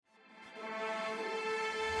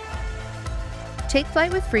Take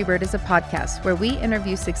Flight with Freebird is a podcast where we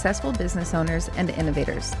interview successful business owners and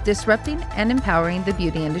innovators, disrupting and empowering the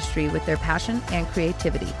beauty industry with their passion and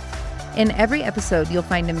creativity. In every episode, you'll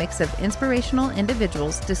find a mix of inspirational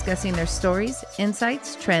individuals discussing their stories,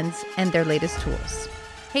 insights, trends, and their latest tools.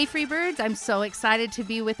 Hey, Freebirds, I'm so excited to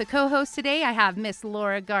be with a co-host today. I have Miss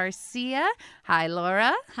Laura Garcia. Hi,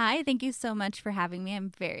 Laura. Hi, thank you so much for having me.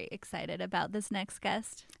 I'm very excited about this next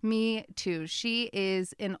guest. Me too. She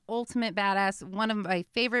is an ultimate badass, one of my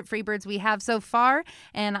favorite Freebirds we have so far,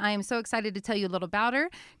 and I am so excited to tell you a little about her.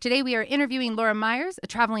 Today we are interviewing Laura Myers, a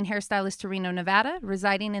traveling hairstylist to Reno, Nevada,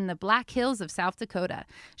 residing in the Black Hills of South Dakota.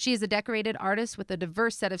 She is a decorated artist with a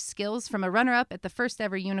diverse set of skills, from a runner-up at the first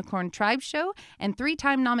ever Unicorn Tribe Show and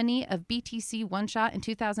three-time nominee of BTC One Shot in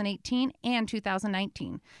 2018 and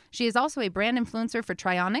 2019. She is also a brand influencer for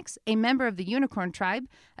Trionics, a member of the Unicorn Tribe,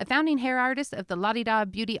 a founding hair artist of the La Di Da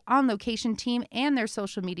Beauty On Location team and their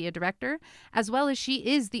social media director, as well as she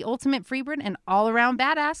is the ultimate Freebird and all-around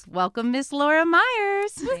badass. Welcome, Miss Laura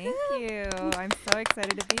Myers. Thank you. I'm so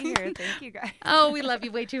excited to be here. Thank you, guys. Oh, we love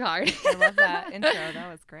you way too hard. I love that intro.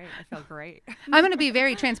 That was great. I feel great. I'm going to be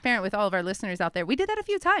very transparent with all of our listeners out there. We did that a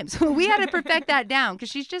few times. We had to perfect that down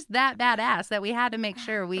because she's just that badass that we had to make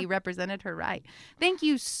sure we represented her right. Thank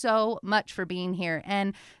you so much for being here.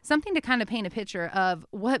 And something to kind of paint a picture of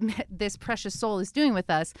what this precious soul is doing with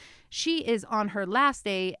us. She is on her last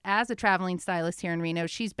day as a traveling stylist here in Reno.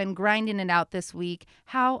 She's been grinding it out this week.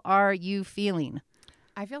 How are you feeling?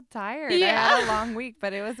 I feel tired. Yeah. I had a long week,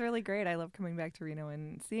 but it was really great. I love coming back to Reno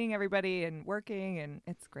and seeing everybody and working, and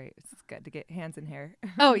it's great. It's good to get hands in hair.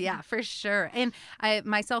 Oh, yeah, for sure. And I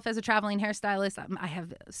myself, as a traveling hairstylist, I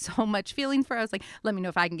have so much feeling for her. I was like, let me know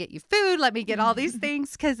if I can get you food. Let me get all these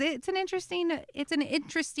things, because it's an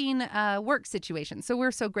interesting work situation. So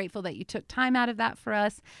we're so grateful that you took time out of that for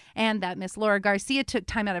us, and that Miss Laura Garcia took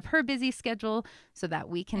time out of her busy schedule so that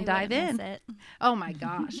we can dive in. Oh, my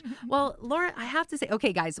gosh. Well, Laura, I have to say,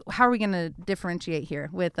 okay, guys, how are we going to differentiate here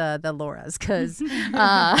with the Lauras? Because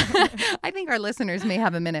I think our listeners may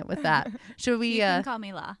have a minute with that. Should we? You can call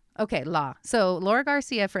me La. Okay, La. So Laura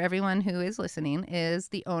Garcia, for everyone who is listening, is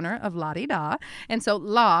the owner of La Di Da. And so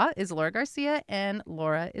La is Laura Garcia and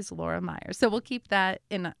Laura is Laura Myers. So we'll keep that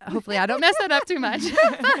in. Hopefully I don't mess that up too much.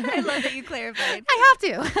 I love that you clarified. I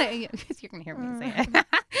have to, because you're going to hear me say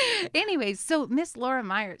it. Anyways, so Miss Laura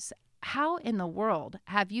Myers, how in the world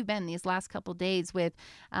have you been these last couple days with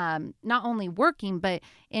not only working, but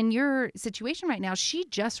in your situation right now? She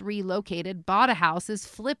just relocated, bought a house, is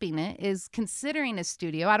flipping it, is considering a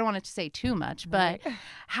studio. I don't want it to say too much, but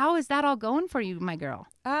how is that all going for you, my girl?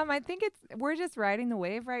 I think we're just riding the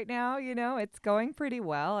wave right now. You know, it's going pretty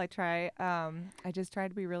well. I just try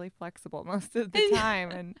to be really flexible most of the time,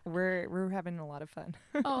 and we're having a lot of fun.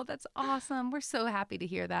 Oh, that's awesome. We're so happy to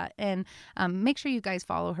hear that. And make sure you guys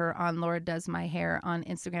follow her on Laura Does My Hair on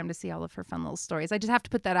Instagram to see all of her fun little stories. I just have to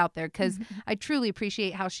put that out there because I truly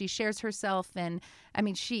appreciate how she shares herself. And I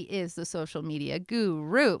mean, she is the social media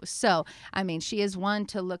guru. So, I mean, she is one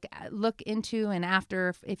to look into and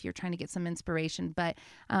after if you're trying to get some inspiration. But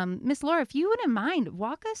Miss Laura, if you wouldn't mind,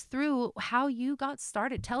 walk us through how you got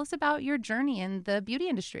started. Tell us about your journey in the beauty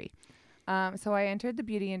industry. So I entered the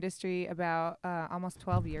beauty industry about almost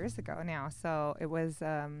 12 years ago now. So it was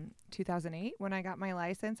 2008 when I got my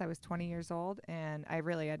license. I was 20 years old, and I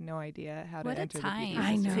really had no idea how to enter the beauty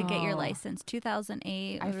industry. To get your license.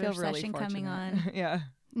 2008, I feel recession really fortunate. coming on. Yeah.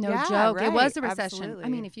 No Yeah, joke. right. It was a recession. Absolutely. I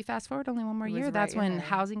mean, if you fast forward only one more It was year, right that's when in there.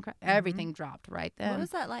 housing, everything dropped right then. What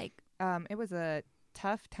was that like? It was a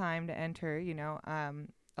tough time to enter, you know.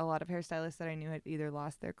 A lot of hairstylists that I knew had either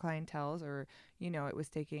lost their clienteles or, you know, it was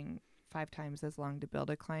taking 5 times as long to build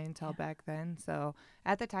a clientele back then. So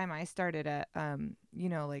at the time I started at, you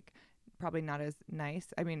know, like probably not as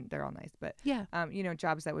nice. I mean, they're all nice, but, you know,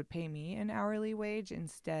 jobs that would pay me an hourly wage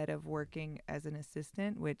instead of working as an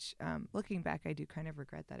assistant, which looking back, I do kind of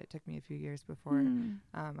regret that. It took me a few years before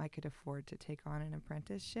I could afford to take on an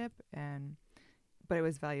apprenticeship, but it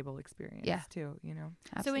was valuable experience too, you know.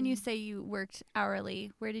 Absolutely. So when you say you worked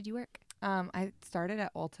hourly, where did you work? I started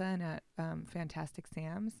at Ulta and at Fantastic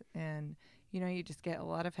Sam's, and you know, you just get a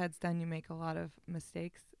lot of heads done. You make a lot of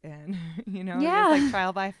mistakes, and you know, it's like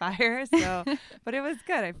trial by fire. So, but it was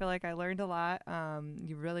good. I feel like I learned a lot.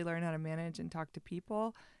 You really learn how to manage and talk to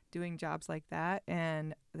people, doing jobs like that,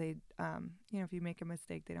 and they, if you make a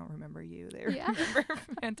mistake, they don't remember you. They Yeah. remember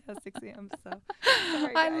Fantastic Sam. So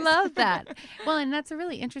sorry, I guys. love that. Well, and that's a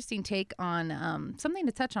really interesting take on something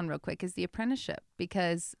to touch on real quick is the apprenticeship,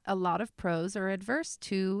 because a lot of pros are adverse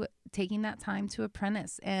to taking that time to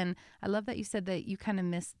apprentice. And I love that you said that you kind of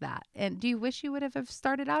missed that. And do you wish you would have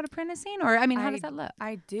started out apprenticing? Or, I mean, how does that look?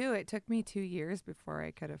 I do. It took me 2 years before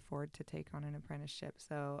I could afford to take on an apprenticeship.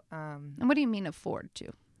 So, And what do you mean afford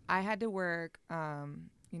to? I had to work,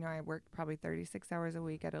 I worked probably 36 hours a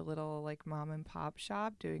week at a little like mom and pop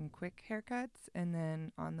shop doing quick haircuts. And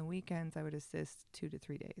then on the weekends, I would assist 2 to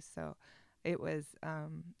 3 days. So it was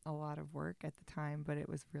a lot of work at the time, but it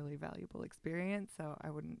was really valuable experience. So I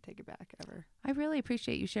wouldn't take it back ever. I really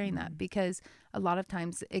appreciate you sharing that, because a lot of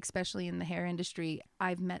times, especially in the hair industry,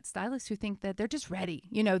 I've met stylists who think that they're just ready.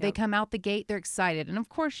 They come out the gate, they're excited. And of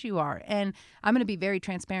course you are. And I'm going to be very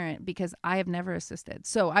transparent because I have never assisted.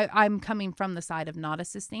 So I'm coming from the side of not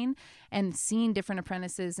assisting and seeing different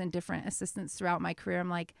apprentices and different assistants throughout my career. I'm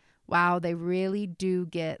like, wow, they really do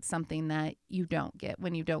get something that you don't get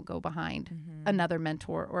when you don't go behind another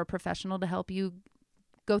mentor or a professional to help you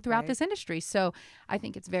go throughout this industry. So I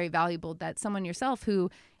think it's very valuable that someone yourself who,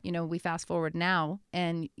 we fast forward now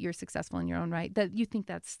and you're successful in your own right, that you think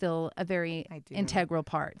that's still a very integral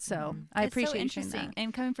part. So I appreciate so you sharing interesting. that.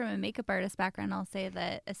 And coming from a makeup artist background, I'll say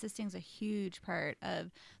that assisting is a huge part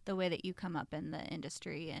of the way that you come up in the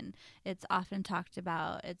industry. And it's often talked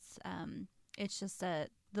about. It's just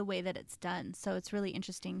the way that it's done. So it's really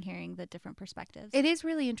interesting hearing the different perspectives. It is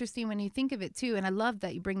really interesting when you think of it too. And I love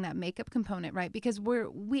that you bring that makeup component, right? Because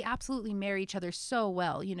we absolutely marry each other so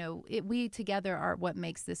well. We together are what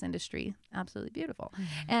makes this industry absolutely beautiful.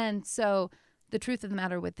 And so the truth of the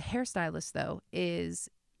matter with the hairstylists though, is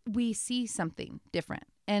we see something different.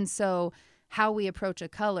 And so how we approach a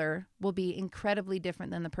color will be incredibly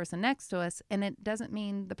different than the person next to us. And it doesn't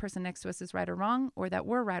mean the person next to us is right or wrong, or that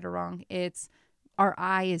we're right or wrong. It's our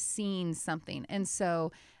eye is seeing something. And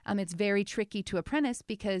so it's very tricky to apprentice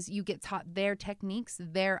because you get taught their techniques,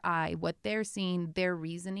 their eye, what they're seeing, their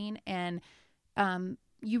reasoning. And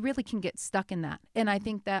you really can get stuck in that. And I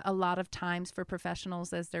think that a lot of times for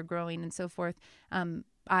professionals as they're growing and so forth,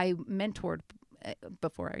 I mentored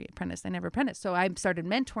before I apprenticed. I never apprenticed. So I started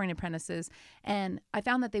mentoring apprentices, and I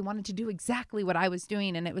found that they wanted to do exactly what I was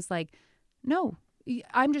doing. And it was like, no,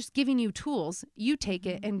 I'm just giving you tools. You take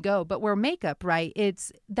it and go. But we're makeup, right?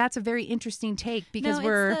 That's a very interesting take because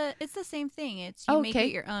it's the same thing. It's you make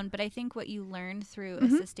it your own. But I think what you learn through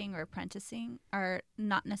assisting or apprenticing are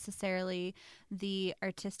not necessarily the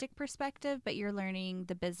artistic perspective, but you're learning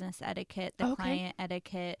the business etiquette, the client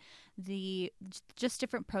etiquette, the just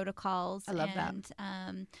different protocols. I love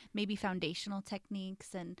and, maybe foundational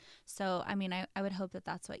techniques. And so, I mean, I would hope that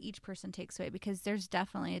that's what each person takes away, because there's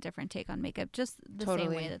definitely a different take on makeup, just the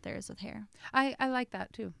same way that there is with hair. I like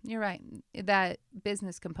that too. You're right. That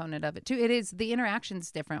business component of it too. It is, the interaction's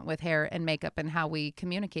different with hair and makeup and how we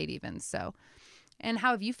communicate even. So, and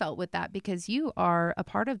how have you felt with that? Because you are a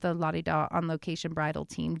part of the Lottie Da On Location bridal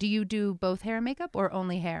team. Do you do both hair and makeup or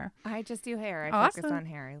only hair? I just do hair. I Awesome. focus on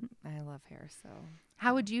hair. I love hair. So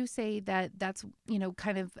how would you say that that's,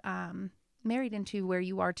 kind of married into where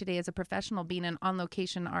you are today as a professional, being an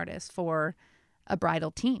on-location artist for a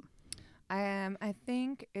bridal team? I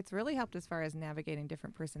think it's really helped as far as navigating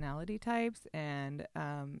different personality types and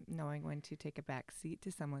knowing when to take a back seat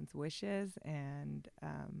to someone's wishes, and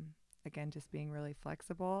again, just being really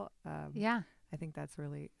flexible. I think that's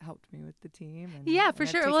really helped me with the team. And, for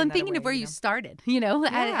sure. Well, and thinking of where you started,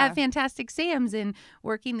 at Fantastic Sam's and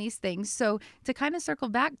working these things. So to kind of circle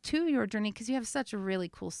back to your journey, because you have such a really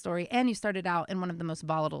cool story, and you started out in one of the most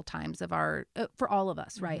volatile times of our, for all of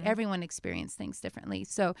us, right? Everyone experienced things differently.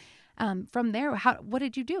 So from there, what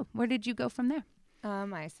did you do? Where did you go from there?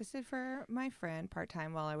 I assisted for my friend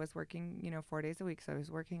part-time while I was working, 4 days a week. So I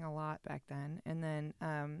was working a lot back then. And then,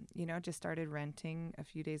 just started renting a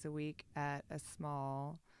few days a week at a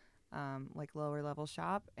small, lower level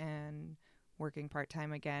shop, and working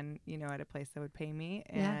part-time again, at a place that would pay me.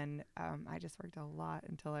 And I just worked a lot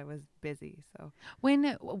until I was busy. So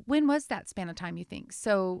when was that span of time, you think?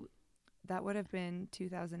 So that would have been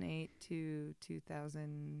 2008 to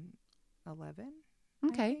 2011.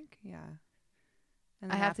 Okay. I think. Yeah.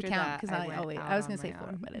 I have to count because I was going to say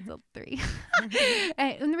 4, but it's a 3.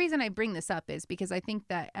 And the reason I bring this up is because I think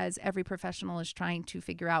that as every professional is trying to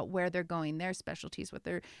figure out where they're going, their specialties, what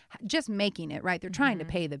they're just making it, right? They're trying to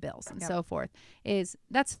pay the bills and so forth.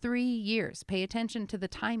 That's 3 years. Pay attention to the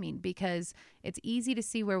timing, because it's easy to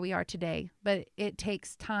see where we are today, but it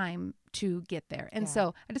takes time to get there. And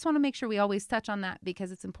so I just want to make sure we always touch on that,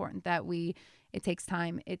 because it's important that it takes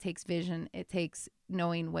time, it takes vision, it takes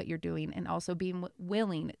knowing what you're doing, and also being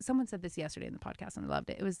willing. Someone said this yesterday in the podcast and I loved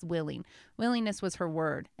it. It was willing. Willingness was her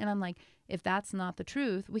word. And I'm like, if that's not the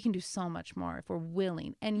truth, we can do so much more if we're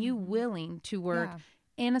willing. And you willing to work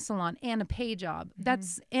in a salon and a pay job,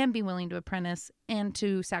 and be willing to apprentice and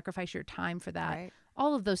to sacrifice your time for that. Right.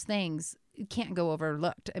 All of those things can't go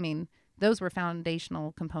overlooked. I mean, those were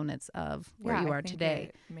foundational components of where you are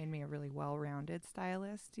today. It made me a really well-rounded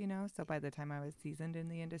stylist, So by the time I was seasoned in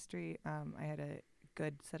the industry, I had a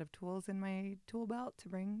good set of tools in my tool belt to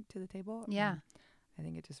bring to the table. Yeah. I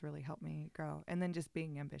think it just really helped me grow. And then just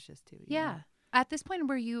being ambitious too. Yeah. At this point,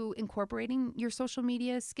 were you incorporating your social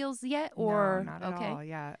media skills yet? Or no, not at all.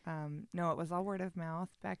 Yeah. No, it was all word of mouth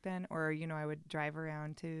back then. Or, I would drive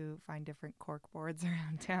around to find different cork boards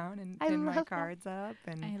around town and pin my cards up.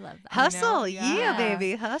 And I love that. Hustle. Yeah,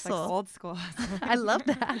 baby. Hustle. Like old school hustle. I love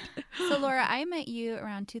that. So, Laura, I met you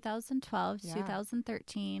around 2012,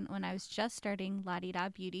 2013, when I was just starting La Di Da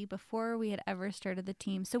Beauty, before we had ever started the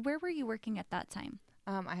team. So where were you working at that time?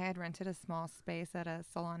 I had rented a small space at a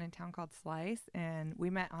salon in town called Slice, and we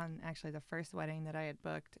met on actually the first wedding that I had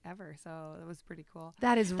booked ever. So it was pretty cool.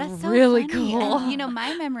 That's really so cool. And,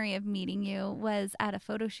 my memory of meeting you was at a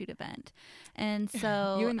photo shoot event. And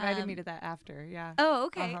so you invited me to that after. Yeah. Oh,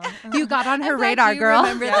 okay. You got on her radar, girl.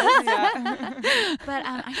 But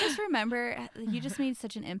I just remember you just made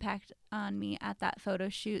such an impact on me at that photo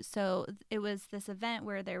shoot. So it was this event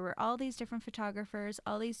where there were all these different photographers,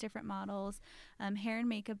 all these different models, hair and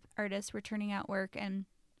makeup artists were turning out work. And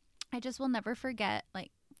I just will never forget,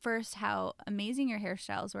 first, how amazing your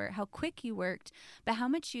hairstyles were, how quick you worked, but how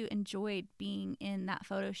much you enjoyed being in that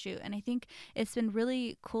photo shoot. And I think it's been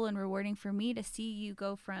really cool and rewarding for me to see you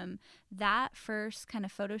go from that first kind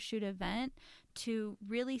of photo shoot event to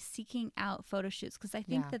really seeking out photo shoots, because I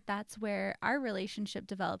think that that's where our relationship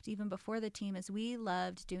developed even before the team, is we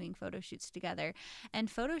loved doing photo shoots together. And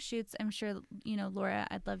photo shoots, I'm sure, Laura,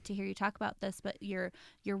 I'd love to hear you talk about this, but your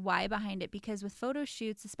why behind it, because with photo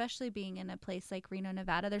shoots, especially being in a place like Reno,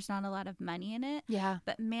 Nevada, there's not a lot of money in it. Yeah.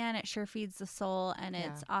 But man, it sure feeds the soul, and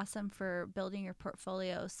it's awesome for building your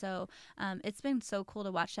portfolio. So it's been so cool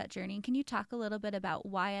to watch that journey. Can you talk a little bit about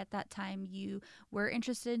why at that time you were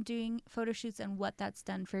interested in doing photo shoots and what that's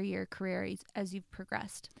done for your career as you've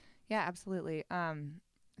progressed? Yeah, absolutely.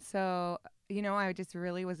 So, I just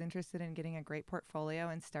really was interested in getting a great portfolio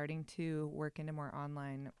and starting to work into more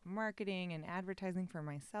online marketing and advertising for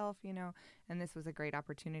myself, and this was a great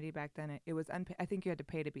opportunity back then. It was unpaid. I think you had to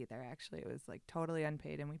pay to be there. Actually, it was totally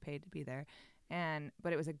unpaid, and we paid to be there.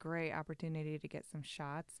 But it was a great opportunity to get some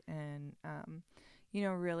shots and,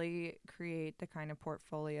 really create the kind of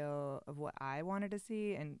portfolio of what I wanted to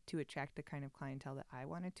see and to attract the kind of clientele that I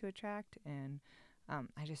wanted to attract. And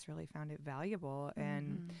I just really found it valuable.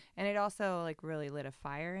 And it also really lit a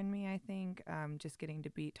fire in me, I think, just getting to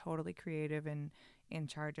be totally creative and in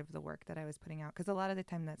charge of the work that I was putting out. Because a lot of the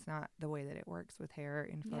time that's not the way that it works with hair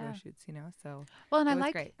in photo shoots, So well, and I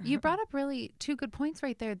like great. You brought up really two good points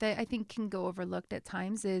right there that I think can go overlooked at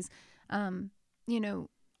times is,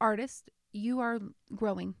 artists, you are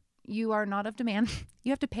growing. You are not of demand.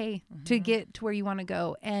 You have to pay to get to where you want to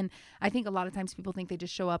go. And I think a lot of times people think they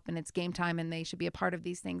just show up and it's game time and they should be a part of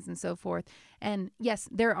these things and so forth. And yes,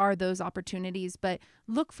 there are those opportunities, but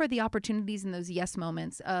look for the opportunities in those yes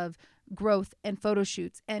moments of growth and photo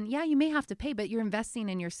shoots. And yeah, you may have to pay, but you're investing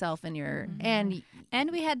in yourself and your, and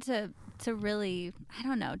we had to really, I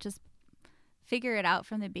don't know, just figure it out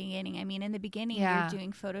from the beginning. I mean, in the beginning, you're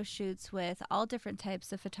doing photo shoots with all different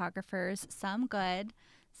types of photographers, some good,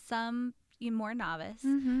 some more novice.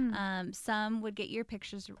 Some would get your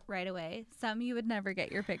pictures right away. Some you would never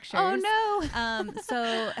get your pictures. Oh, no.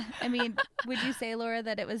 So, I mean, would you say, Laura,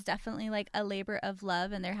 that it was definitely a labor of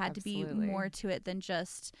love and there had to be more to it than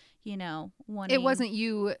just, wanting... It wasn't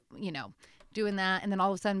you, doing that and then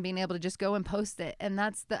all of a sudden being able to just go and post it. And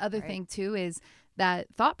that's the other thing, too, is that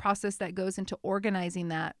thought process that goes into organizing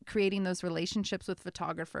that, creating those relationships with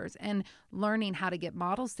photographers and learning how to get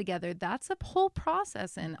models together. That's a whole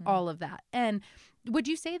process in all of that. And would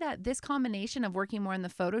you say that this combination of working more in the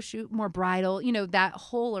photo shoot, more bridal, that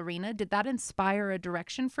whole arena, did that inspire a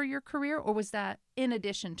direction for your career, or was that in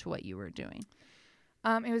addition to what you were doing?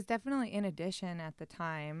 It was definitely in addition at the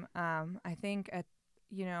time. I think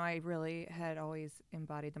you know, I really had always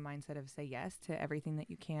embodied the mindset of say yes to everything that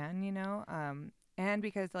you can, you know. And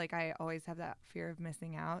because like I always have that fear of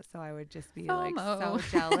missing out, so I would just be like so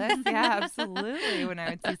jealous. Yeah, absolutely. When I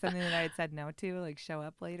would see something that I had said no to, like show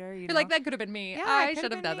up later, you know, like that could have been me. Yeah, I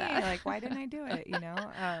should have done that. Like, why didn't I do it? You know.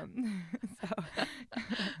 So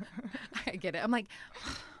I get it. I'm like,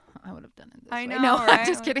 I would have done it this I way. know, No, right? I'm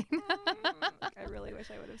just kidding. I really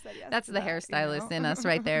wish I would have said yes. That's to the that, hairstylist you know? in us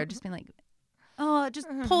right there, just being like, oh, just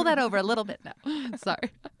pull that over a little bit. No,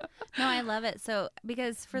 sorry. No, I love it. So,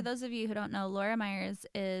 because for those of you who don't know, Laura Myers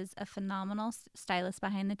is a phenomenal stylist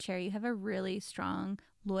behind the chair. You have a really strong,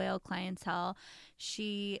 loyal clientele.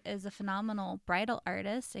 She is a phenomenal bridal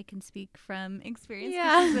artist. I can speak from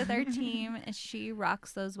experience with our team. She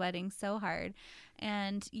rocks those weddings so hard.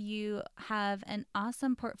 And you have an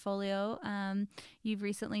awesome portfolio. You've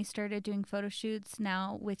recently started doing photo shoots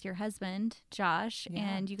now with your husband, Josh,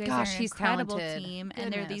 and you guys are an incredible team.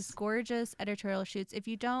 And they're these gorgeous editorial shoots. If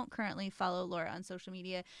you don't currently follow Laura on social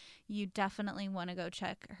media, you definitely want to go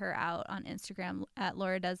check her out on Instagram at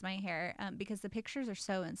Laura Does My Hair, because the pictures are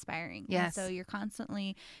so inspiring. Yes. And so you're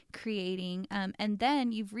constantly creating. And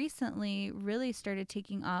then you've recently really started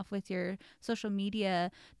taking off with your social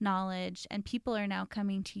media knowledge, and people are now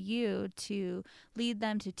coming to you to lead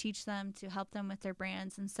them, to teach them, to help them with their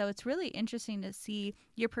brands. And so it's really interesting to see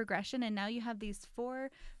your progression. And now you have these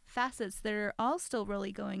 4 facets that are all still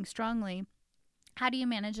really going strongly. How do you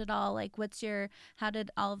manage it all? Like, how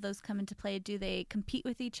did all of those come into play? Do they compete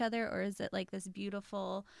with each other, or is it like this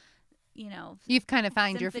beautiful, you know, you've kind of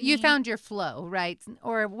found symphony? you found your flow, right?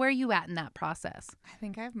 Or where are you at in that process? I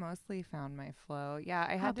think I've mostly found my flow. Yeah,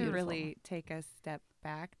 I had to really take a step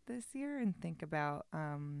back this year and think about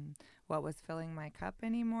what was filling my cup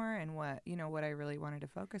anymore, and what I really wanted to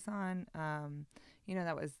focus on.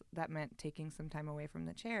 That meant taking some time away from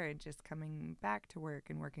the chair and just coming back to work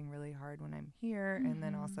and working really hard when I'm here, and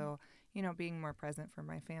then also, being more present for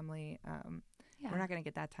my family. We're not going to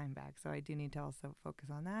get that time back, so I do need to also focus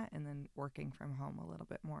on that, and then working from home a little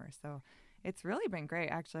bit more. So it's really been great.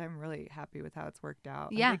 Actually, I'm really happy with how it's worked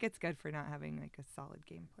out. Yeah. I think it's good for not having like a solid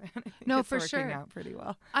game plan. I think No, it's for working sure. out pretty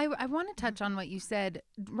well. I want to touch on what you said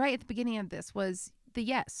right at the beginning of this was the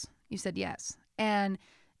yes. You said yes. And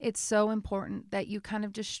it's so important that you kind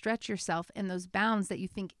of just stretch yourself in those bounds that you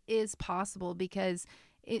think is possible, because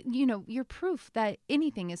you're proof that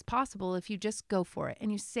anything is possible if you just go for it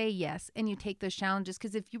and you say yes and you take those challenges.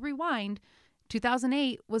 Because if you rewind,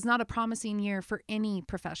 2008 was not a promising year for any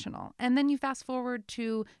professional. And then you fast forward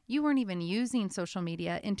to, you weren't even using social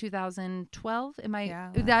media in 2012.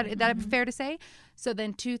 Is that fair to say? So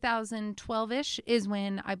then 2012-ish is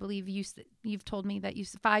when I believe you've told me that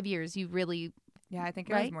 5 years you really. Yeah, I think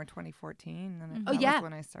it was more 2014. And that was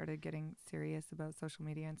when I started getting serious about social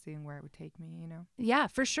media and seeing where it would take me, Yeah,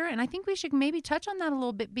 for sure. And I think we should maybe touch on that a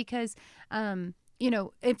little bit, because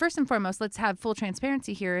first and foremost, let's have full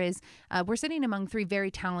transparency here is we're sitting among 3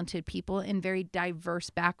 very talented people in very diverse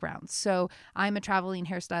backgrounds. So I'm a traveling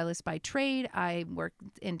hairstylist by trade. I worked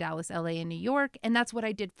in Dallas, LA, and New York, and that's what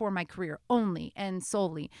I did for my career only and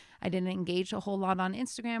solely. I didn't engage a whole lot on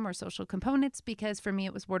Instagram or social components, because for me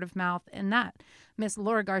it was word of mouth, and that. Miss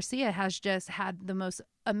Laura Garcia has just had the most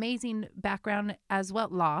amazing background as well.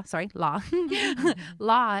 Law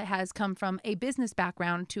has come from a business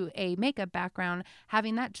background to a makeup background,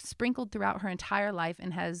 having that sprinkled throughout her entire life,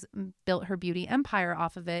 and has built her beauty empire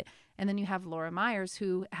off of it. And then you have Laura Myers,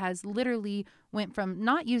 who has literally went from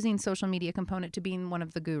not using social media component to being one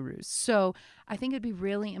of the gurus. So I think it'd be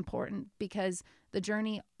really important, because the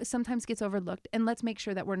journey sometimes gets overlooked, and let's make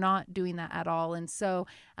sure that we're not doing that at all. And so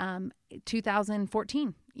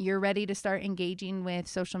 2014, you're ready to start engaging with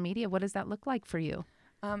social media. What does that look like for you?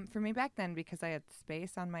 For me back then, because I had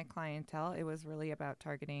space on my clientele, it was really about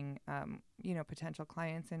targeting, potential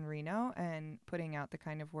clients in Reno and putting out the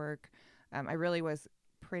kind of work. I really was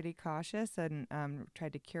pretty cautious and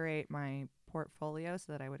tried to curate my portfolio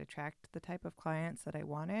so that I would attract the type of clients that I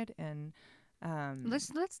wanted. And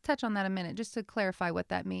let's touch on that a minute, just to clarify what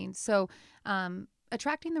that means. So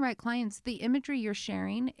attracting the right clients, the imagery you're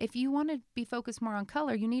sharing, if you want to be focused more on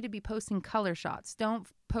color, you need to be posting color shots. Don't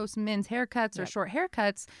post men's haircuts or short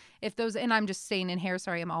haircuts. If those, and I'm just saying in hair,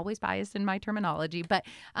 sorry, I'm always biased in my terminology, but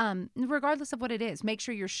regardless of what it is, make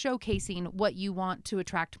sure you're showcasing what you want to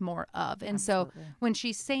attract more of. And so when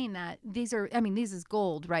she's saying that, this is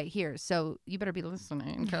gold right here. So you better be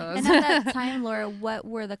listening. And at that time, Laura, what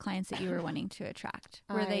were the clients that you were wanting to attract?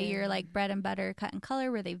 Were they your like bread and butter cut and color?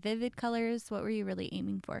 Were they vivid colors? What were you really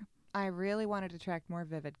aiming for? I really wanted to attract more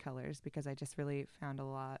vivid colors because I just really found a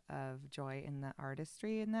lot of joy in the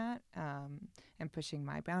artistry in that, and pushing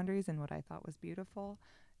my boundaries and what I thought was beautiful.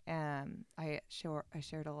 I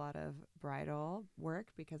shared a lot of bridal work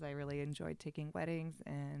because I really enjoyed taking weddings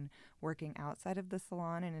and working outside of the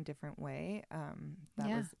salon in a different way.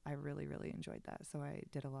 I really, really enjoyed that. So I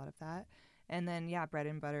did a lot of that. And then, bread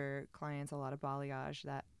and butter clients, a lot of balayage,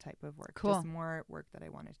 that type of work. Cool. Just more work that I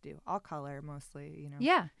wanted to do. All color mostly,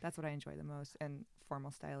 Yeah. That's what I enjoy the most, and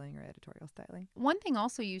formal styling or editorial styling. One thing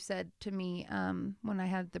also you said to me when I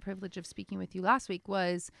had the privilege of speaking with you last week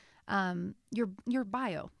was your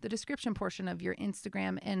bio, the description portion of your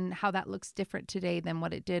Instagram, and how that looks different today than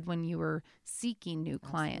what it did when you were seeking new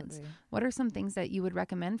clients. Absolutely. What are some things that you would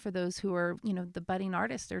recommend for those who are, the budding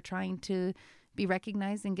artists are trying to be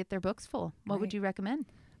recognized and get their books full? What would you recommend?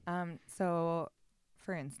 So,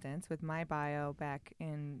 for instance, with my bio back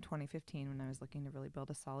in 2015, when I was looking to really build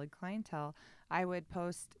a solid clientele, I would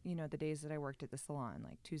post, the days that I worked at the salon,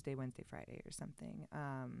 like Tuesday, Wednesday, Friday or something.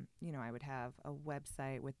 I would have a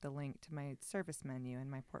website with the link to my service menu and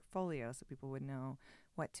my portfolio so people would know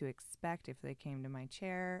what to expect if they came to my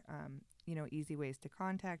chair, easy ways to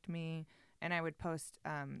contact me. And I would post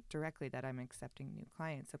directly that I'm accepting new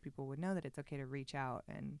clients so people would know that it's okay to reach out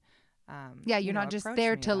and you're not just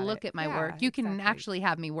there to look at my work. You can actually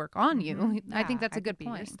have me work on you. Mm-hmm. I think that's a good be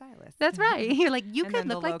point. your stylist. That's right. You're like, you could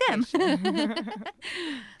look like them.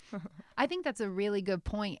 I think that's a really good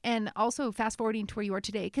point. And also fast forwarding to where you are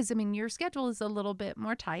today, because your schedule is a little bit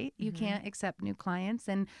more tight. You can't accept new clients,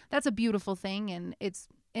 and that's a beautiful thing. And it's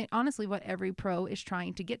honestly what every pro is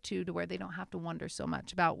trying to get to where they don't have to wonder so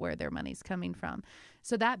much about where their money's coming from.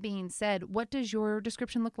 So that being said, what does your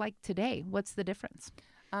description look like today? What's the difference?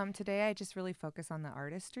 Today, I just really focus on the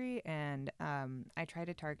artistry, and I try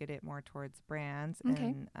to target it more towards brands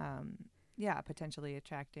and, potentially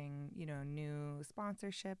attracting, new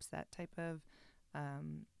sponsorships, that type of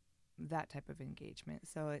engagement.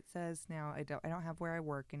 So it says now I don't have where I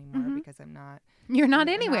work anymore because I'm not. You're not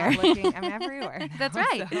anywhere. I'm everywhere. That's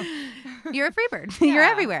right. So. You're a free bird. You're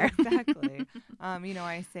everywhere. Exactly.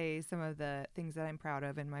 I say some of the things that I'm proud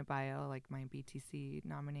of in my bio, like my BTC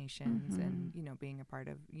nominations and, being a part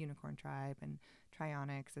of Unicorn Tribe, and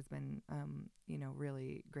Trionics has been,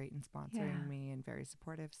 really great in sponsoring me and very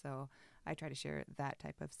supportive. So I try to share that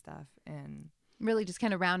type of stuff and really just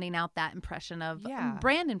kind of rounding out that impression of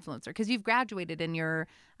brand influencer, because you've graduated in your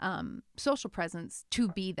social presence to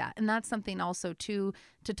be that. And that's something also to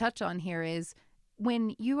touch on here is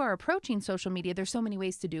when you are approaching social media, there's so many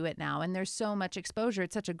ways to do it now, and there's so much exposure.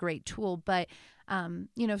 It's such a great tool. But,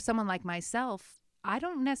 someone like myself, I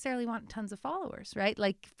don't necessarily want tons of followers, right?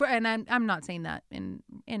 And I'm not saying that in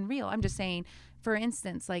real. I'm just saying, for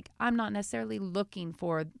instance, I'm not necessarily looking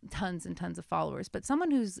for tons and tons of followers, but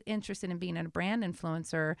someone who's interested in being a brand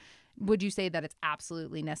influencer, would you say that it's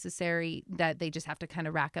absolutely necessary that they just have to kind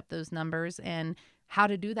of rack up those numbers, and how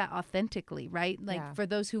to do that authentically, right? For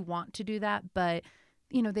those who want to do that, but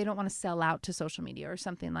they don't want to sell out to social media or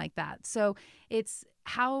something like that. So it's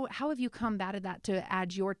how have you combated that to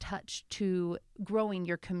add your touch to growing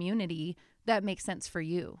your community that makes sense for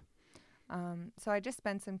you? So I just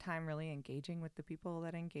spend some time really engaging with the people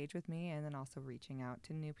that engage with me, and then also reaching out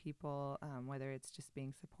to new people, whether it's just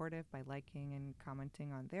being supportive by liking and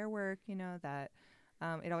commenting on their work, that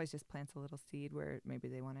it always just plants a little seed where maybe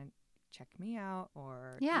they want to check me out,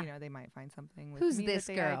 or they might find something with Who's me this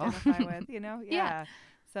that they girl? identify with,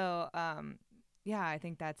 So I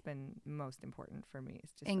think that's been most important for me.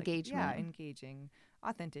 It's just engagement, engaging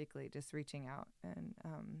authentically, just reaching out and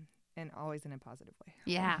always in a positive way.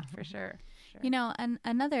 Yeah, for sure. And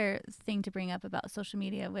another thing to bring up about social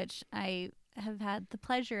media, which I have had the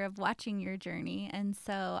pleasure of watching your journey. And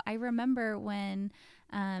so I remember when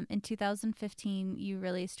in 2015, you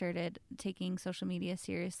really started taking social media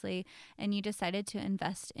seriously, and you decided to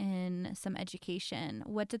invest in some education.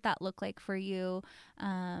 What did that look like for you?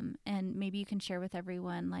 And maybe you can share with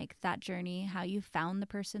everyone that journey, how you found the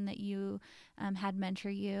person that you had mentor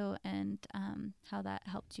you, and how that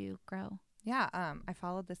helped you grow. Yeah, I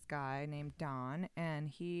followed this guy named Don, and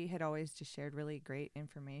he had always just shared really great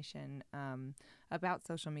information about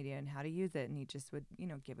social media and how to use it, and he just would,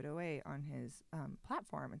 give it away on his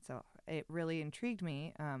platform. And so it really intrigued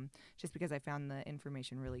me, just because I found the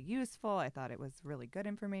information really useful. I thought it was really good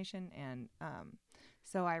information, and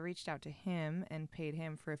so I reached out to him and paid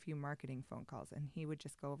him for a few marketing phone calls, and he would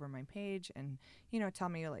just go over my page and, tell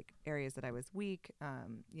me areas that I was weak,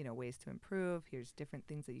 ways to improve. Here's different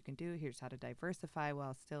things that you can do. Here's how to diversify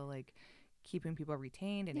while still keeping people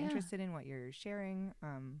retained and interested in what you're sharing.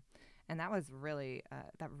 And that was really,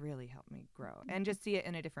 that really helped me grow and just see it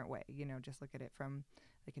in a different way, just look at it from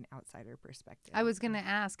like an outsider perspective. I was going to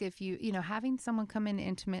ask if having someone come in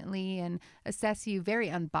intimately and assess you very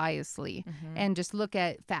unbiasedly and just look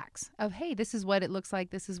at facts of, hey, this is what it looks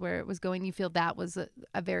like. This is where it was going. You feel that was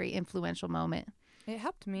a very influential moment. It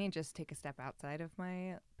helped me just take a step outside of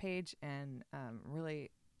my page and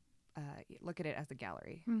really look at it as a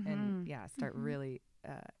gallery and start really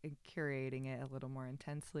curating it a little more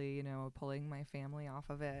intensely, pulling my family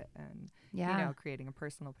off of it and, creating a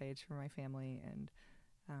personal page for my family. And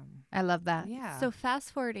I love that. Yeah. So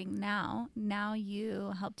fast forwarding now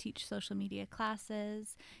you help teach social media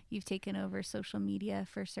classes. You've taken over social media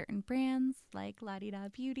for certain brands like La Di Da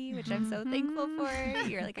Beauty, which I'm so thankful for.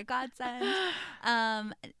 You're like a godsend.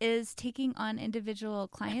 Is taking on individual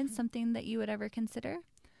clients something that you would ever consider?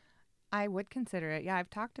 I would consider it. Yeah, I've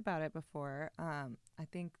talked about it before. I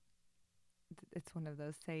think it's one of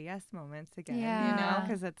those say yes moments again,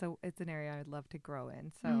 because it's an area I'd love to grow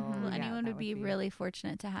in. So well, anyone would be really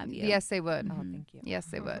fortunate to have you. Yes, they would. Oh, thank you. Yes,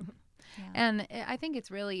 they would. Yeah. And I think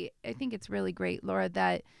it's really great, Laura,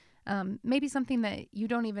 that maybe something that you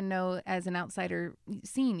don't even know as an outsider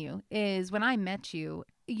seeing you is when I met you,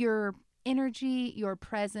 your energy, your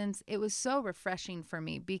presence, it was so refreshing for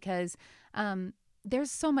me because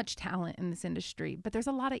there's so much talent in this industry, but there's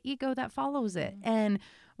a lot of ego that follows it. And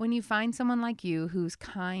when you find someone like you who's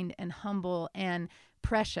kind and humble and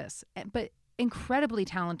precious, but incredibly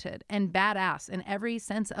talented and badass in every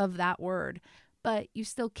sense of that word, but you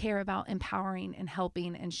still care about empowering and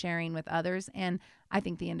helping and sharing with others. And I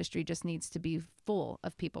think the industry just needs to be full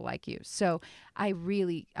of people like you. So I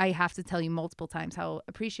have to tell you multiple times how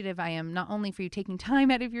appreciative I am, not only for you taking time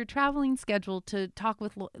out of your traveling schedule to talk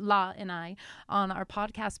with La and I on our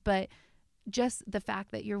podcast, but just the fact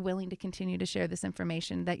that you're willing to continue to share this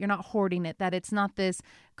information, that you're not hoarding it, that it's not this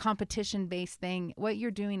competition-based thing. What you're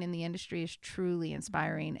doing in the industry is truly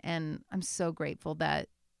inspiring. And I'm so grateful that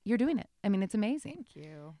you're doing it. I mean, it's amazing. Thank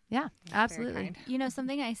you. Yeah, That's absolutely.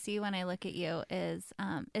 Something I see when I look at you is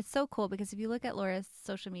it's so cool because if you look at Laura's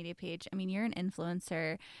social media page, I mean, you're an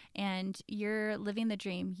influencer and you're living the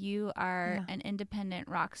dream. You are an independent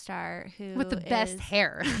rock star who with the best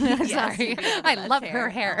hair. Yes, Sorry. I love her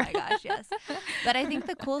hair. Oh my gosh, yes. But I think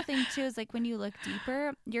the cool thing too is like when you look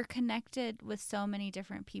deeper, you're connected with so many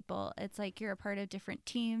different people. It's like you're a part of different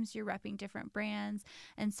teams, you're repping different brands.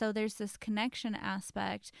 And so there's this connection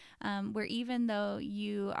aspect where even though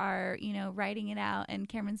you are, writing it out and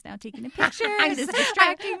Cameron's now taking a picture and is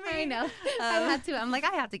distracting me. I know. I had to. I'm like,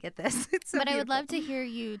 I have to get this. It's so but beautiful. I would love to hear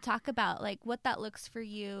you talk about like what that looks for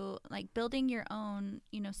you, like building your own,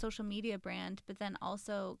 social media brand, but then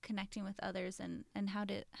also connecting with others and how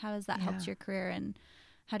has that helped your career and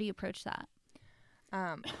how do you approach that?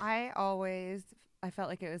 I felt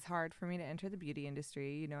like it was hard for me to enter the beauty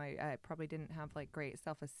industry. I probably didn't have like great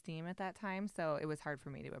self-esteem at that time. So it was hard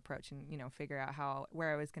for me to approach and, figure out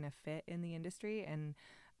where I was going to fit in the industry. And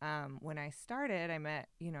when I started, I met,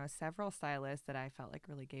 several stylists that I felt like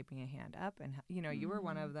really gave me a hand up. And, you were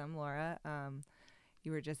one of them, Laura.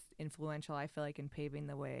 You were just influential, I feel like, in paving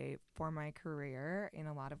the way for my career in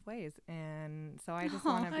a lot of ways. And so I just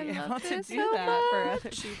want to be able to do that for other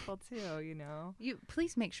people too, You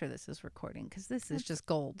please make sure this is recording because this is just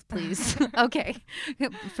gold, please. Okay.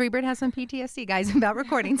 Freebird has some PTSD, guys, about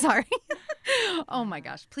recording. Sorry. Oh my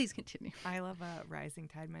gosh. Please continue. I love a rising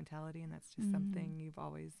tide mentality, and that's just something you've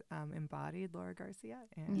always embodied, Laura Garcia.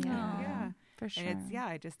 And yeah, for sure. And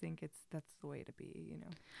I just think that's the way to be,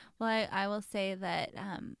 Well, I will say that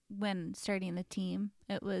when starting the team,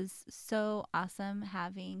 it was so awesome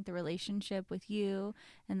having the relationship with you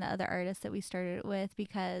and the other artists that we started it with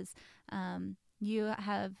because you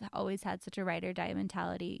have always had such a ride or die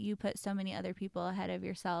mentality. You put so many other people ahead of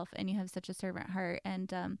yourself and you have such a servant heart. And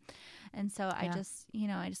so I just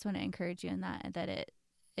want to encourage you in that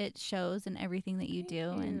it shows in everything that you do.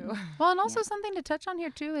 And also something to touch on here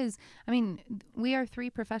too is, I mean, we are three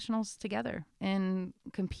professionals together and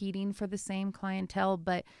competing for the same clientele,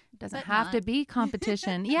 but it doesn't have to be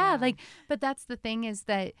competition. But that's the thing is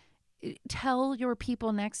that tell your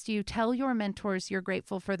people next to you, tell your mentors you're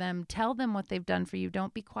grateful for them, tell them what they've done for you.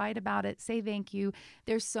 Don't be quiet about it. Say thank you.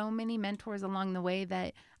 There's so many mentors along the way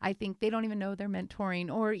that I think they don't even know they're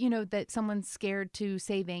mentoring or, that someone's scared to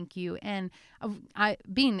say thank you. And I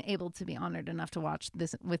being able to be honored enough to watch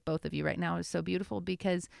this with both of you right now is so beautiful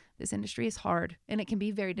because this industry is hard and it can be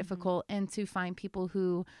very difficult. And to find people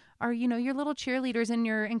who are, your little cheerleaders and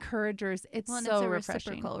your encouragers, it's so it's a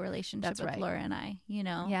refreshing. Reciprocal relationship with Laura and I,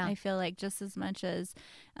 Yeah. I feel like just as much as,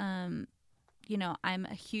 you know, I'm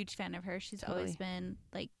a huge fan of her. She's Totally. always been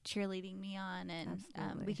like cheerleading me on, and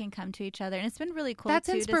Absolutely. we can come to each other, and it's been really cool. That's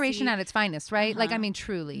too, inspiration to see. at its finest, right? Like, I mean,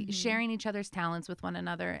 truly Mhm. sharing each other's talents with one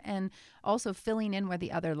another and also filling in where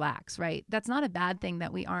the other lacks, right? That's not a bad thing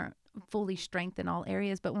that we aren't fully strength in all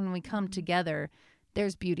areas, but when we come together,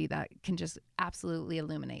 there's beauty that can just absolutely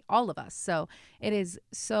illuminate all of us. So it is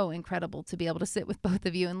so incredible to be able to sit with both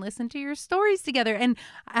of you and listen to your stories together. And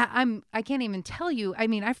I can't even tell you. I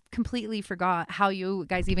mean, I've completely forgot how you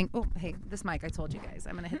guys even. Oh, hey, this mic! I told you guys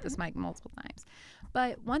I'm gonna hit this mic multiple times.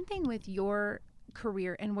 But one thing with your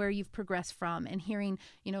career and where you've progressed from, and hearing,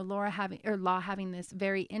 you know, Laura having this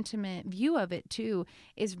very intimate view of it too,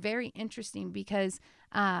 is very interesting because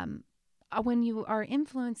when you are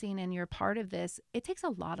influencing and you're part of this, it takes a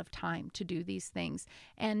lot of time to do these things.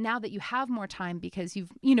 And now that you have more time because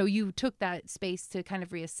you took that space to kind of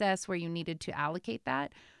reassess where you needed to allocate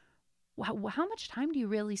that, how much time do you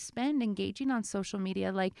really spend engaging on social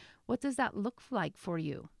media? Like, what does that look like for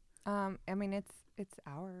you? I mean, it's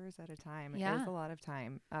hours at a time. Yeah. It is a lot of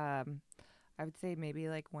time. I would say maybe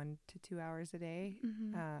like 1 to 2 hours a day.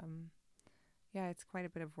 Yeah, it's quite a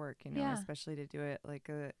bit of work, you know, Yeah. especially to do it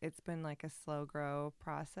it's been like a slow grow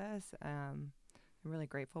process. I'm really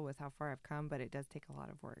grateful with how far I've come, but it does take a lot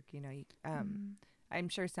of work, you know. I'm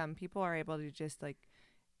sure some people are able to just like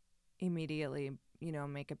immediately, you know,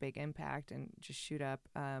 make a big impact and just shoot up.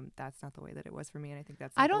 That's not the way that it was for me, and I think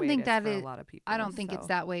that's not I don't the way think it is that for is- a lot of people. I don't think it's so.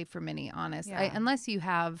 that way for many, honest. Yeah. Unless you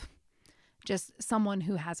have just someone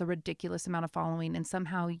who has a ridiculous amount of following and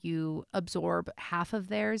somehow you absorb half of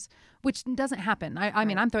theirs, which doesn't happen. I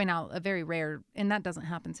mean, Right. I'm throwing out a very rare, and that doesn't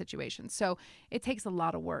happen situation. So it takes a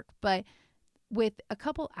lot of work. But with a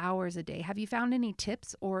couple hours a day, have you found any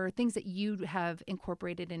tips or things that you have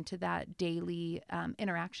incorporated into that daily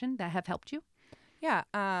interaction that have helped you? Yeah.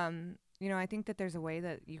 You know, I think that there's a way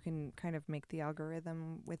that you can kind of make the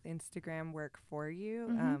algorithm with Instagram work for you.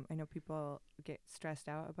 Mhm. I know people get stressed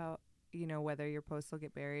out about, you know, whether your posts will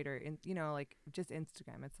get buried or, you know, like just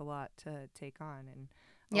Instagram. It's a lot to take on and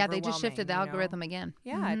Yeah, they just shifted the overwhelming, you know? algorithm again.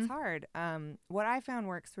 Yeah, it's Mhm. hard. What I found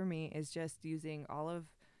works for me is just using all of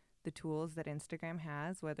the tools that Instagram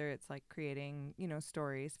has, whether it's like creating, you know,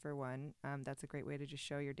 stories for one. That's a great way to just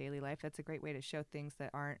show your daily life. That's a great way to show things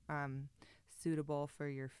that aren't suitable for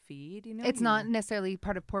your feed, you know. It's not necessarily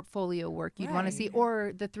part of portfolio work you'd want to see, Right.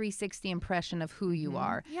 or the 360 impression of who you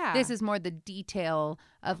are. Yeah. This is more the detail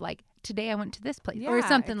of like, today I went to this place or Yeah,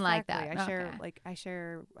 something like that. exactly. I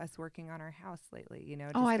share us working on our house lately, you know.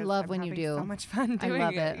 Oh, just I 'cause love I'm when you having do. so much fun I doing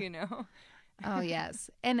love it, it. you know. Oh,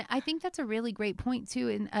 yes. And I think that's a really great point, too.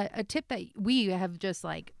 And a tip that we have just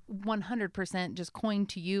like 100% just coined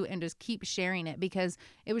to you and just keep sharing it because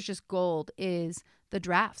it was just gold is the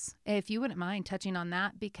drafts. If you wouldn't mind touching on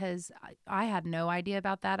that, because I had no idea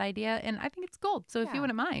about that idea and I think it's gold. So if you Yeah.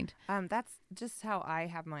 wouldn't mind. That's just how I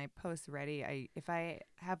have my posts ready. If I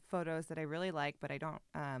have photos that I really like, but I don't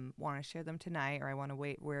want to share them tonight, or I want to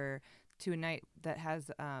wait to a night that has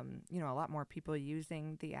you know, a lot more people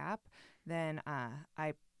using the app, then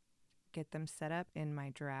I get them set up in my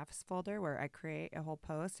drafts folder where I create a whole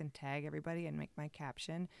post and tag everybody and make my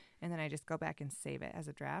caption, and then I just go back and save it as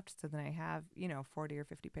a draft. So then I have, you know, 40 or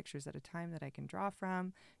 50 pictures at a time that I can draw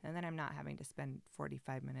from, and then I'm not having to spend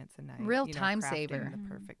 45 minutes a night. Real you know, time crafting saver. the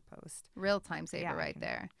perfect post. Real time saver Yeah, I right can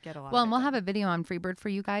there. Get a lot. Well, of and it we'll done. have a video on Freebird for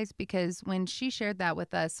you guys because when she shared that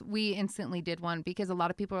with us, we instantly did one because a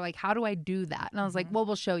lot of people are like, how do I do that? And I was like, well,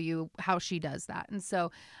 we'll show you how she does that. And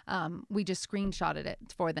so we just screenshotted it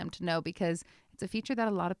for them to know because it's a feature that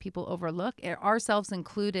a lot of people overlook, ourselves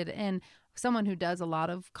included. And someone who does a lot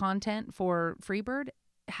of content for Freebird,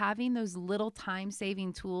 having those little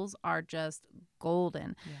time-saving tools are just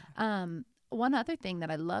golden. Yeah. One other thing that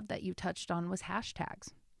I love that you touched on was hashtags.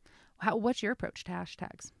 What's your approach to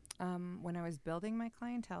hashtags? When I was building my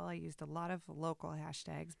clientele, I used a lot of local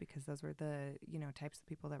hashtags because those were the, you know, types of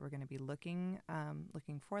people that were going to be looking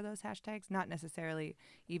for those hashtags. Not necessarily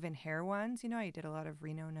even hair ones. You know, I did a lot of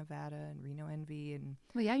Reno, Nevada, and Reno Envy, and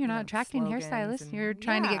Well, yeah, you're not attracting hairstylists. and- You're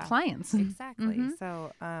trying to get yeah, clients. exactly. Mhm.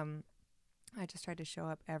 So I just tried to show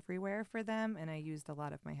up everywhere for them, and I used a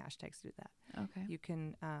lot of my hashtags to do that. Okay. You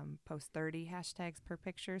can post 30 hashtags per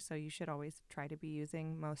picture, so you should always try to be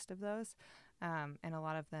using most of those. And a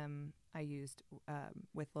lot of them I used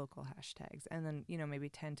with local hashtags. And then, you know, maybe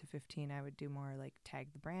 10 to 15, I would do more like tag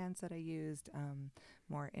the brands that I used,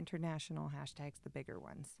 more international hashtags, the bigger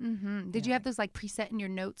ones. Mm-hmm. Did you Yeah. have those like preset in your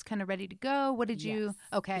notes kind of ready to go? What did you? Yes.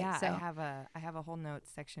 Okay. Yeah, so I have a whole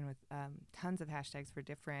notes section with tons of hashtags for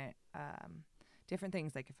different different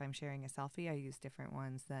things. Like if I'm sharing a selfie, I use different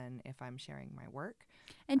ones than if I'm sharing my work.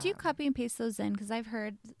 And do you copy and paste those in? Because I've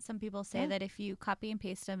heard some people say that if you copy and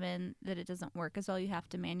paste them in, that it doesn't work as well. You have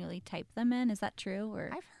to manually type them in. Is that true?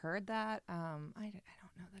 Or I've heard that. I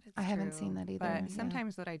don't know that it's I haven't seen that either. But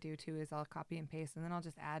sometimes what I do too is I'll copy and paste, and then I'll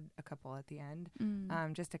just add a couple at the end,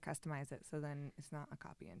 just to customize it. So then it's not a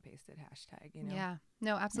copy and pasted hashtag, you know? Yeah,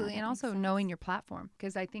 no, absolutely. that And makes also sense. knowing your platform,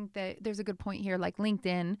 because I think that there's a good point here, like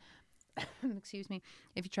LinkedIn. Excuse me.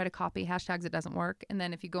 If you try to copy hashtags, it doesn't work. And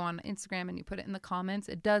then if you go on Instagram and you put it in the comments,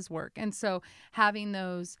 it does work. And so having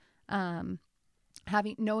those,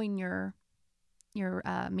 knowing your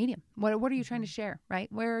medium, what are you trying to share,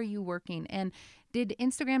 right? Where are you working? And did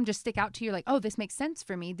Instagram just stick out to you like, oh, this makes sense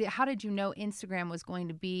for me? How did you know Instagram was going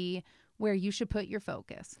to be where you should put your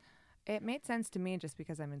focus? It made sense to me just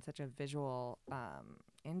because I'm in such a visual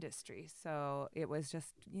industry. So it was just,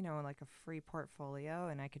 like a free portfolio,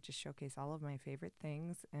 and I could just showcase all of my favorite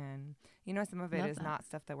things. And, some of it Love is that. not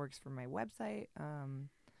stuff that works for my website.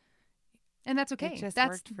 And that's okay. It just That's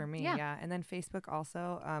worked for me. Yeah. And then Facebook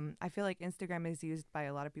also. I feel like Instagram is used by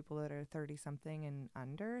a lot of people that are 30 something and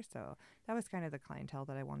under. So that was kind of the clientele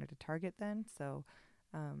that I wanted to target then. So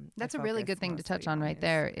that's I a really focused good thing to mostly touch on right his,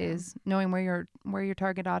 there is knowing where your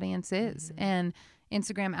target audience is. And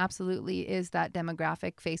Instagram absolutely is that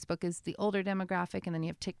demographic. Facebook is the older demographic, and then you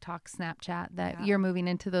have TikTok, Snapchat that you're moving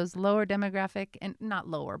into those lower demographic, and not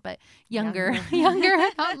lower, but younger,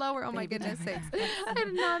 not lower. Oh my goodness sakes. I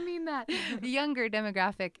did not mean that. Younger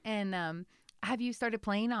demographic. And have you started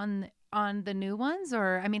playing on the new ones,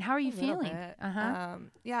 or how are you feeling?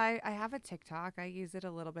 Yeah, I have a TikTok. I use it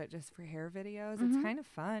a little bit just for hair videos. It's kind of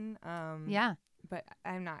fun. Yeah. But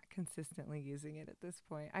I'm not consistently using it at this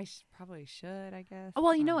point. I probably should, I guess.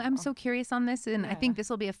 Well, I'm so curious on this, and I think this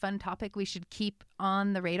will be a fun topic we should keep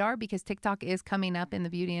on the radar, because TikTok is coming up in the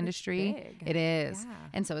beauty industry. Big. It is. Yeah.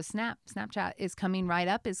 And so Snapchat is coming right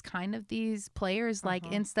up as kind of these players like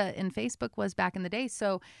Insta and Facebook was back in the day.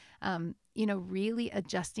 So, really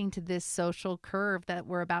adjusting to this social curve that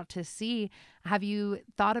we're about to see. Have you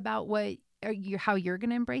thought about how you're going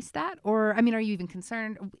to embrace that? Or, are you even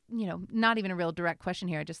concerned? Not even a real direct question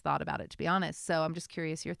here. I just thought about it, to be honest. So I'm just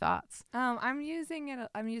curious your thoughts. I'm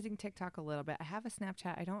using TikTok a little bit. I have a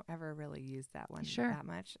Snapchat. I don't ever really use that one that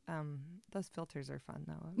much. Those filters are fun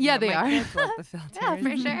though. Yeah, they my are. Kids love the filters. Yeah,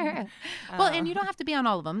 for sure. Well, and you don't have to be on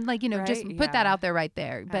all of them. Like, just put that out there right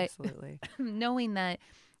there. But absolutely. knowing that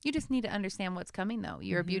you just need to understand what's coming, though.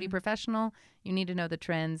 You're a beauty professional. You need to know the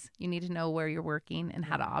trends. You need to know where you're working and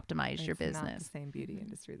how to optimize your business. It's not the same beauty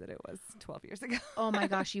industry that it was 12 years ago. Oh my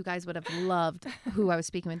gosh, you guys would have loved who I was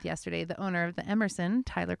speaking with yesterday, the owner of the Emerson,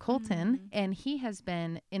 Tyler Colton. And he has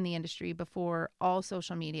been in the industry before all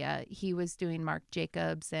social media. He was doing Marc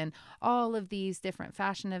Jacobs and all of these different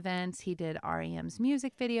fashion events. He did REM's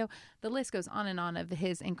music video. The list goes on and on of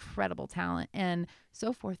his incredible talent and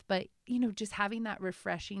so forth. But, just having that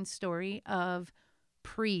refreshing story of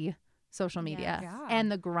pre-social media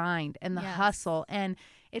and the grind and the hustle. And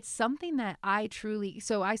it's something that I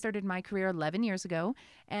started my career 11 years ago.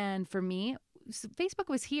 And for me, Facebook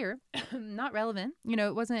was here, not relevant.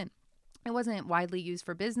 It wasn't widely used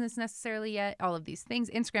for business necessarily yet. All of these things.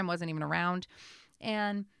 Instagram wasn't even around.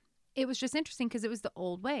 And it was just interesting because it was the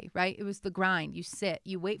old way, right? It was the grind. You sit,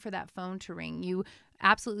 you wait for that phone to ring. You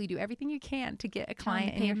absolutely do everything you can to get a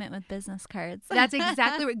client. Payment with business cards. That's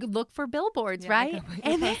exactly right. Look for billboards, right?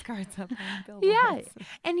 And postcards up on billboards. Yeah.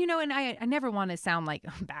 And, and I never want to sound like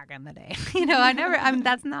back in the day.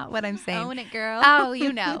 That's not what I'm saying. Own it, girl. Oh,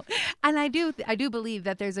 And I do believe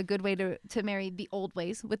that there's a good way to marry the old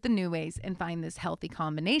ways with the new ways and find this healthy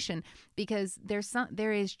combination, because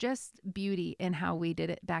there is just beauty in how we did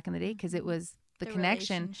it back in the day, because it was the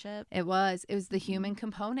connection. It was the human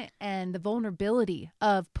component and the vulnerability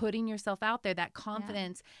of putting yourself out there, that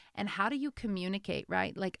confidence. And how do you communicate,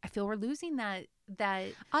 right? Like, I feel we're losing that.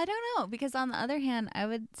 I don't know, because on the other hand, I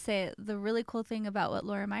would say the really cool thing about what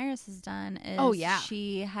Laura Myers has done is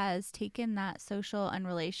she has taken that social and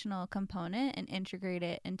relational component and integrated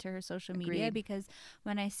it into her social media. Because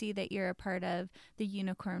when I see that you're a part of the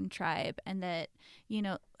Unicorn Tribe, and that,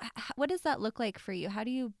 what does that look like for you? How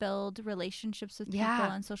do you build relationships with people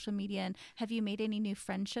on social media? And have you made any new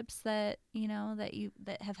friendships that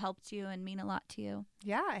that have helped you and mean a lot to you?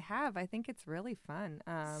 Yeah, I have. I think it's really fun.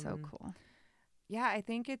 So cool. Yeah, I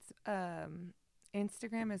think it's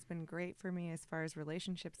Instagram has been great for me as far as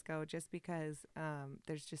relationships go, just because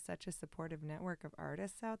there's just such a supportive network of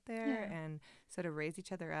artists out there, and so to raise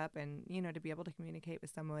each other up, and to be able to communicate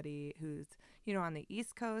with somebody who's on the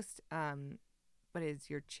East Coast, but is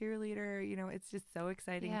your cheerleader. It's just so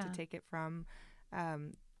exciting to take it from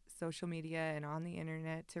social media and on the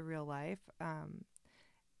internet to real life.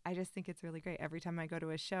 I just think it's really great. Every time I go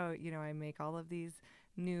to a show, I make all of these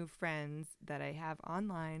new friends that I have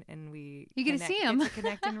online, and you get to see them,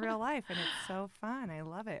 connect in real life, and it's so fun. I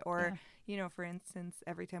love it. Or, for instance,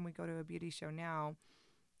 every time we go to a beauty show now,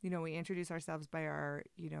 we introduce ourselves by our,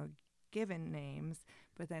 given names,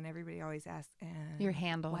 but then everybody always asks, your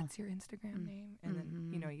handle. What's your Instagram name? And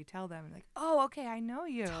then, you tell them, like, oh, okay, I know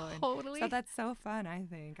you. Totally. And so that's so fun, I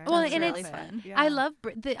think. And really it's fun. Yeah.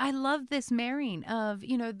 I love this marrying of,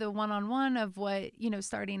 the one-on-one of what,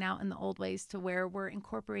 starting out in the old ways to where we're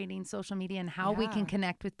incorporating social media and how we can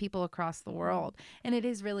connect with people across the world. And it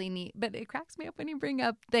is really neat. But it cracks me up when you bring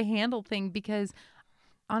up the handle thing, because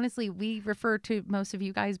honestly, we refer to most of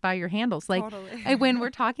you guys by your handles. Like when we're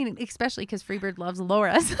talking, especially because Freebird loves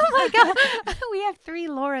Laura's. Oh my God. We have 3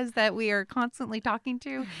 Lauras that we are constantly talking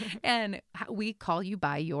to, and we call you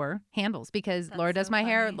by your handles because that's Laura does my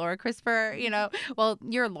hair, Laura Christopher, well,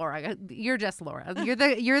 you're Laura. You're just Laura.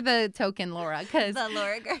 You're the token Laura. Because the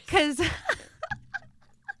Laura girl.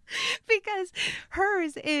 Because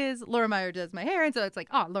hers is Laura Meyer does my hair. And so it's like,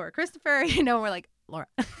 oh, Laura Christopher, we're like, Laura.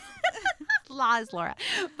 Laws, Laura.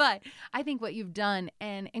 But I think what you've done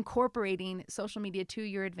and incorporating social media to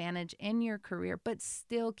your advantage in your career, but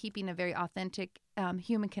still keeping a very authentic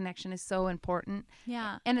human connection is so important.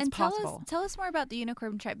 Yeah. And it's possible. Tell us more about the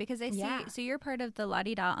Unicorn Tribe, because I see, so you're part of the La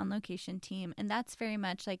Di Da On Location team, and that's very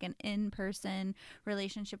much like an in-person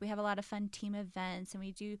relationship. We have a lot of fun team events, and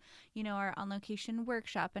we do, our On Location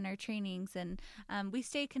workshop and our trainings, and we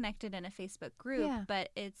stay connected in a Facebook group,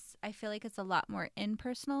 but I feel like it's a lot more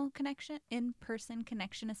in-person connection,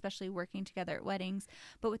 especially working together at weddings.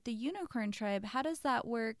 But with the Unicorn Tribe, how does that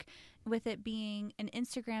work with it being an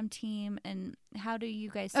Instagram team, and how do you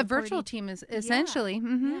guys support a virtual team is essentially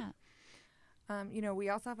we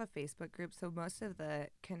also have a Facebook group, so most of the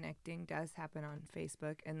connecting does happen on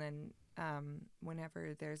Facebook. And then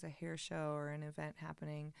whenever there's a hair show or an event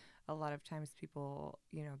happening, a lot of times people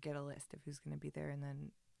get a list of who's going to be there, and then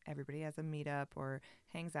everybody has a meetup or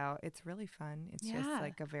hangs out. It's really fun. It's just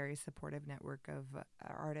like a very supportive network of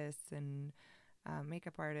artists and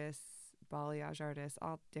makeup artists, balayage artists,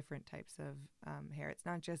 all different types of hair. It's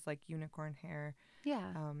not just like unicorn hair.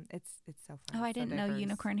 It's so fun. Oh, I didn't know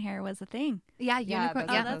unicorn hair was a thing. Unicorn.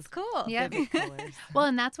 That's cool. Yeah. Well,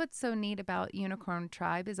 and that's what's so neat about Unicorn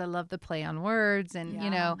Tribe is I love the play on words, and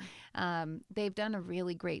they've done a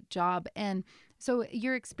really great job. And so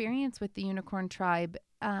your experience with the Unicorn Tribe,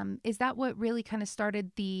 is that what really kind of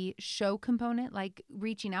started the show component, like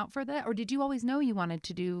reaching out for that? Or did you always know you wanted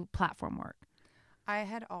to do platform work? I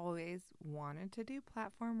had always wanted to do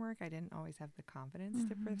platform work. I didn't always have the confidence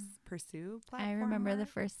to pursue platform I remember work. the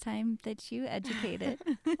first time that you educated.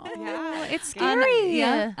 It's scary.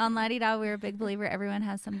 On La Di Da, we were a big believer. Everyone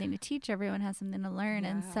has something to teach. Everyone has something to learn.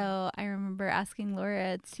 And so I remember asking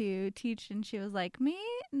Laura to teach, and she was like, me?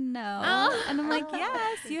 No. And I'm like,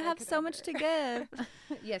 yes, you have so much to give.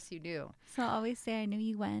 Yes, you do. So I always say I knew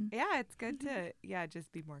you when. Yeah, it's good to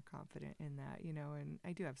just be more confident in that, and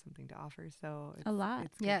I do have something to offer. So a lot.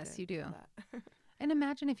 Yes, you do. And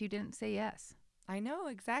imagine if you didn't say yes. I know,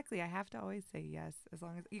 exactly. I have to always say yes, as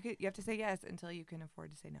long as you have to say yes until you can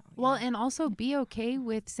afford to say no. Well, and also be okay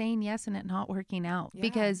with saying yes and it not working out,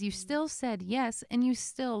 because you still said yes and you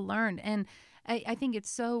still learned. And I think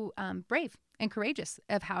it's so brave and courageous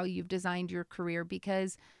of how you've designed your career,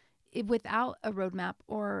 because without a roadmap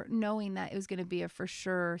or knowing that it was going to be a for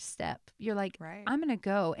sure step, you're like, I'm going to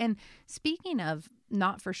go. And speaking of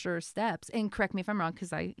not for sure steps, and correct me if I'm wrong,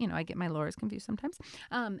 because I get my Laura's confused sometimes,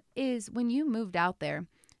 is when you moved out there,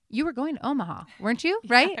 you were going to Omaha, weren't you?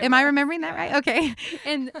 Right? Am I remembering that right? Okay.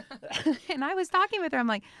 And I was talking with her. I'm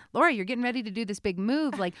like, Laura, you're getting ready to do this big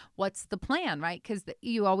move. Like, what's the plan, right? Because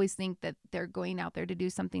you always think that they're going out there to do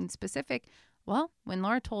something specific. Well, when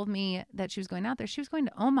Laura told me that she was going out there, she was going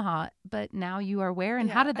to Omaha, but now you are where, and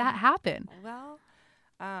how did that happen? Well,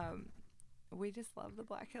 we just love the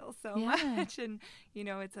Black Hills so much, and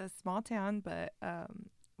it's a small town, but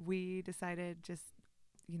we decided just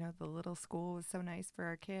the little school was so nice for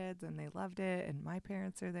our kids, and they loved it, and my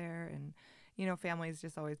parents are there, and family has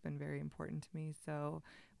just always been very important to me, so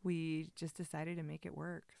we just decided to make it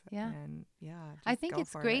work. And I think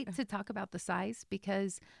it's great to talk about the size,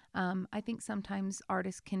 because I think sometimes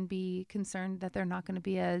artists can be concerned that they're not going to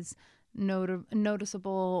be as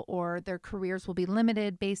noticeable, or their careers will be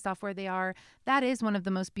limited based off where they are. That is one of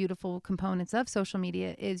the most beautiful components of social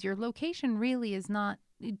media, is your location really is not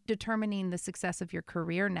determining the success of your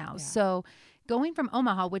career now. So going from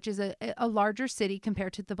Omaha, which is a larger city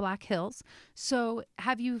compared to the Black Hills, so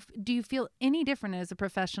do you feel any different as a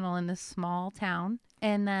professional in this small town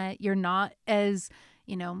and that you're not as,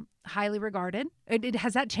 you know, highly regarded.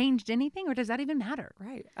 Has that changed anything, or does that even matter?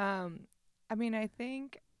 Right. I mean, I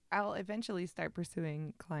think I'll eventually start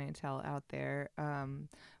pursuing clientele out there.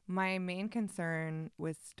 My main concern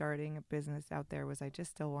with starting a business out there was I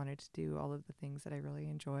just still wanted to do all of the things that I really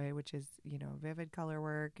enjoy, which is, you know, vivid color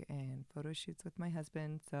work and photo shoots with my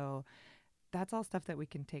husband. So that's all stuff that we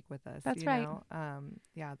can take with us. That's you right. know?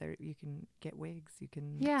 Yeah, there you can get wigs. You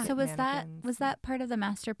can. Yeah. So was mannequins. that part of the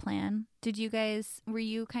master plan? Were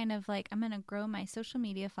you kind of like, I'm going to grow my social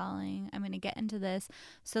media following, I'm going to get into this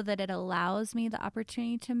so that it allows me the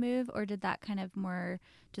opportunity to move, or did that kind of more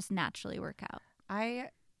just naturally work out? I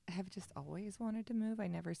have just always wanted to move. I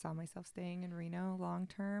never saw myself staying in Reno long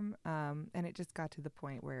term. And it just got to the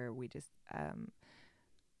point where we just,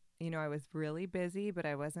 you know, I was really busy, but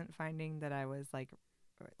I wasn't finding that I was like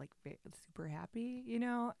super happy, you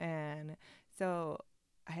know? And so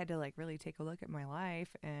I had to like really take a look at my life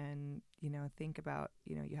and, you know, think about,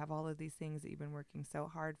 you know, you have all of these things that you've been working so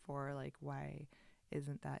hard for, like, why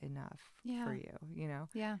isn't that enough for you, you know?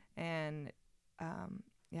 Yeah. And,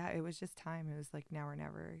 yeah, it was just time. It was like now or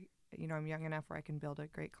never. You know, I'm young enough where I can build a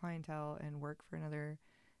great clientele and work for another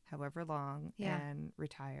however long and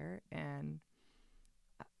retire. And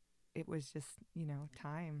it was just, you know,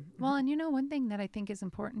 time. Well, and you know, one thing that I think is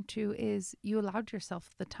important too is you allowed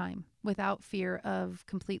yourself the time without fear of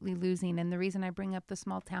completely losing. And the reason I bring up the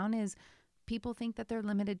small town is people think that they're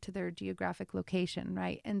limited to their geographic location,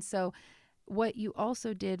 right? And so what you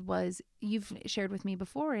also did was, you've shared with me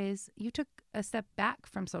before, is you took a step back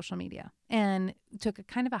from social media and took a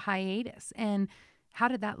kind of a hiatus. And how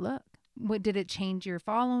did that look? What did it change your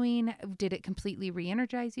following? Did it completely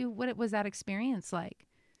re-energize you? What was that experience like?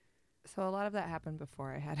 So a lot of that happened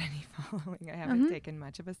before I had any following. I haven't taken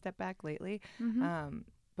much of a step back lately.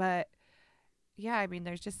 But yeah, I mean,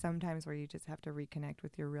 there's just some times where you just have to reconnect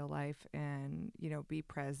with your real life and, you know, be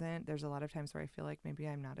present. There's a lot of times where I feel like maybe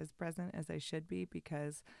I'm not as present as I should be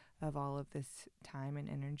because of all of this time and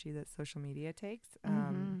energy that social media takes.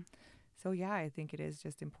 So yeah, I think it is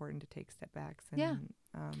just important to take step backs. And,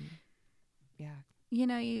 yeah. You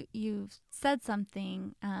know, you've said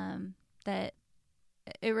something that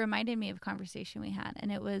it reminded me of a conversation we had,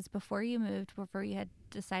 and it was before you moved, before you had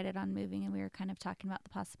decided on moving, and we were kind of talking about the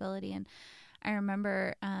possibility. And I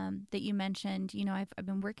remember that you mentioned, you know, I've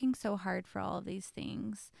been working so hard for all of these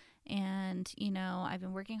things, and, you know, I've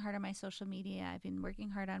been working hard on my social media, I've been working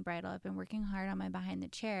hard on bridal, I've been working hard on my behind the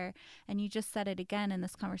chair. And you just said it again in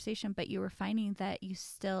this conversation, but you were finding that you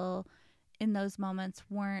still, in those moments,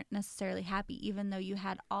 weren't necessarily happy, even though you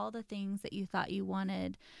had all the things that you thought you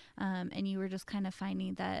wanted, and you were just kind of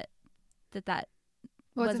finding that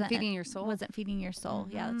Wasn't feeding your soul. Wasn't feeding your soul.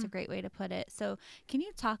 Yeah, that's a great way to put it. So can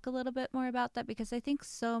you talk a little bit more about that? Because I think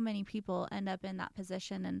so many people end up in that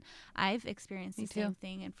position, and I've experienced the same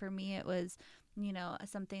thing. And for me, it was, you know,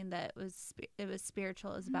 something that was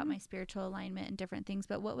spiritual. It was about my spiritual alignment and different things.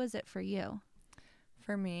 But what was it for you?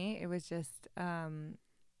 For me, it was just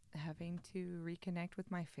having to reconnect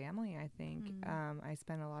with my family. I think I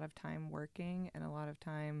spent a lot of time working, and a lot of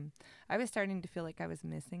time I was starting to feel like I was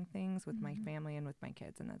missing things with my family and with my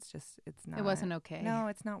kids, and that's just, it's not, it wasn't okay. No,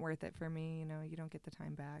 it's not worth it for me. You know, you don't get the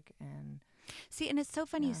time back. And see, and it's so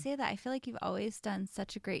funny you say that. I feel like you've always done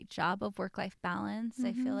such a great job of work-life balance.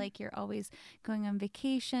 I feel like you're always going on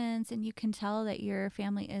vacations, and you can tell that your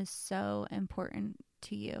family is so important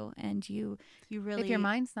to you, and you really, if your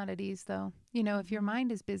mind's not at ease, though, you know, if your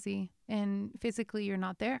mind is busy and physically you're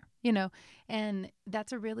not there, you know, and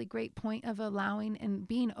that's a really great point of allowing and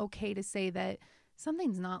being okay to say that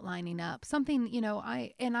something's not lining up, something, you know.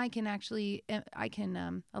 I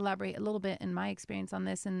can elaborate a little bit in my experience on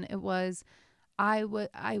this. And it was, I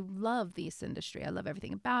love this industry. I love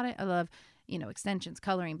everything about it. I love, you know, extensions,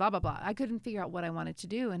 coloring, blah, blah, blah. I couldn't figure out what I wanted to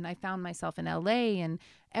do. And I found myself in LA, and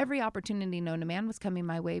every opportunity known to man was coming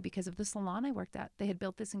my way because of the salon I worked at. They had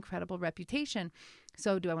built this incredible reputation.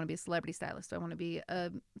 So do I want to be a celebrity stylist? Do I want to be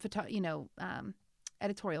a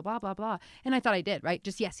editorial, blah, blah, blah. And I thought I did, right?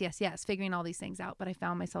 Just yes, figuring all these things out. But I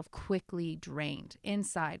found myself quickly drained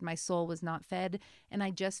inside. My soul was not fed. And I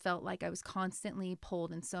just felt like I was constantly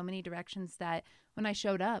pulled in so many directions that when I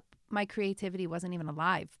showed up, my creativity wasn't even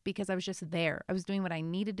alive because I was just there. I was doing what I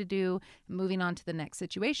needed to do, moving on to the next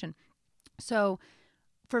situation. So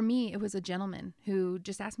for me, it was a gentleman who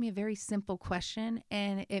just asked me a very simple question,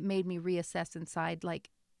 and it made me reassess inside, like,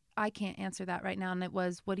 I can't answer that right now. And it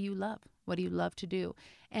was, what do you love? What do you love to do?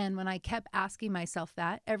 And when I kept asking myself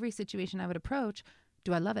that, every situation I would approach,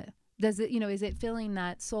 do I love it? Does it, you know, is it filling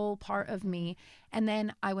that soul part of me? And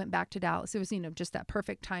then I went back to Dallas. It was, you know, just that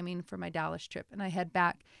perfect timing for my Dallas trip. And I head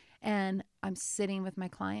back, And I'm sitting with my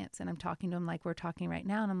clients and I'm talking to them like we're talking right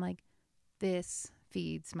now. And I'm like, this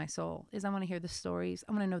feeds my soul. I want to hear the stories.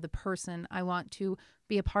 I want to know the person. I want to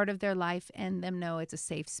be a part of their life and them know it's a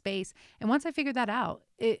safe space. And once I figured that out,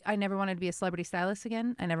 I never wanted to be a celebrity stylist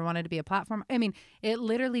again. I never wanted to be a platform. I mean, it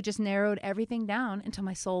literally just narrowed everything down until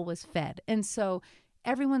my soul was fed. And so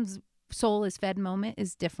everyone's soul is fed moment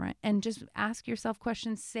is different. And just ask yourself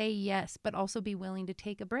questions, say yes, but also be willing to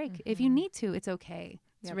take a break. If you need to, it's okay.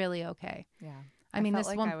 It's really okay. Yeah. I mean, felt this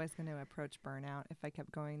like one, I was going to approach burnout if I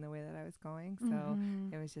kept going the way that I was going. So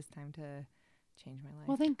it was just time to change my life.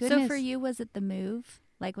 well, thank goodness. So for you, was it the move?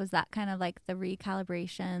 Like, was that kind of like the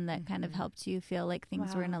recalibration that kind of helped you feel like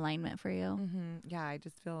things were in alignment for you? Yeah, I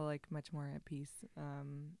just feel like much more at peace.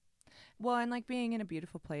 Well, and like being in a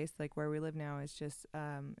beautiful place, like where we live now is just,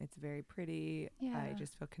 it's very pretty. I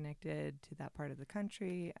just feel connected to that part of the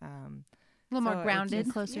country. A little more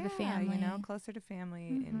grounded, closer to family. You know, closer to family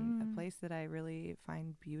in a place that I really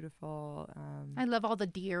find beautiful. I love all the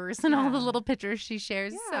deers and all the little pictures she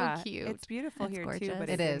shares. Yeah, so cute. It's beautiful That's here gorgeous. too, but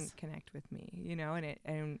It it is. didn't connect with me, you know,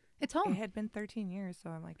 and It's home. it had been 13 years, so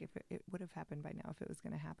I'm like, if it would have happened by now if it was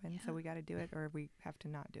going to happen. So we got to do it, or we have to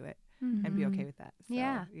not do it and be okay with that. So,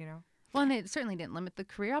 you know. Well, and it certainly didn't limit the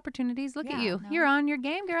career opportunities. Look at Yeah, you. no. You're on your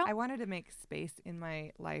game, girl. I wanted to make space in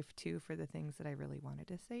my life too for the things that I really wanted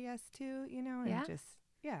to say yes to, you know, and just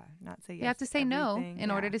not say yes. You have to say no everything.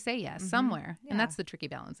 in order to say yes somewhere. And that's the tricky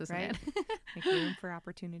balance, isn't Right. it? Make room for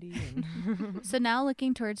opportunity. And So now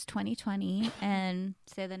looking towards 2020 and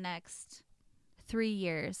say the next 3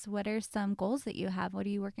 years, what are some goals that you have? What are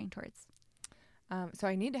you working towards? So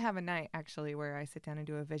I need to have a night actually where I sit down and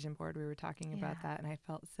do a vision board. We were talking about that, and I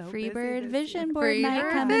felt so Freebird busy Vision Board night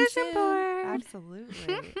Freebird coming Vision soon. Board.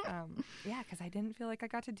 Absolutely. Yeah, because I didn't feel like I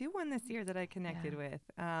got to do one this year that I connected with.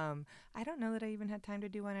 I don't know that I even had time to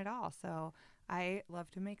do one at all. So I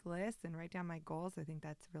love to make lists and write down my goals. I think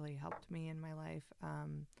that's really helped me in my life.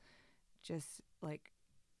 Just like,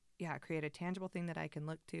 create a tangible thing that I can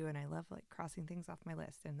look to. And I love like crossing things off my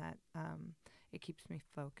list, and that it keeps me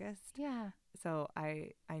focused. Yeah. So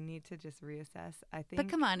I need to just reassess. I think. But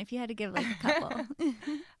come on, if you had to give like a couple.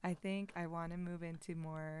 I think I want to move into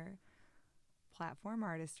more platform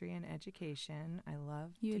artistry and education. I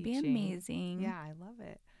love You would teaching. be amazing. Yeah, I love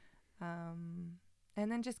it. And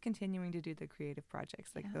then just continuing to do the creative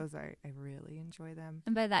projects. Like those I really enjoy them.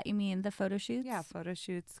 And by that you mean the photo shoots? Yeah, photo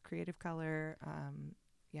shoots, creative color,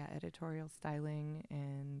 editorial styling,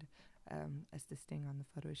 and assisting on the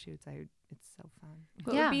photo shoots. It's so fun.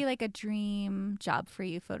 What would be like a dream job for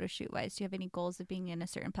you photo shoot wise? Do you have any goals of being in a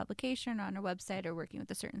certain publication or on a website or working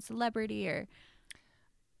with a certain celebrity or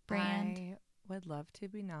brand? I would love to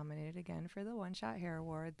be nominated again for the One Shot Hair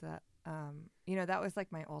Award. That that was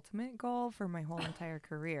like my ultimate goal for my whole entire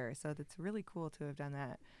career. So that's really cool to have done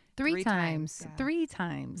that. Three times. Yeah. 3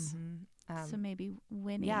 times. Mm-hmm. So maybe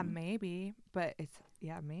winning. Yeah, maybe. But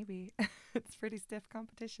maybe. It's pretty stiff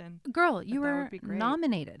competition. Girl, you But that were would be great.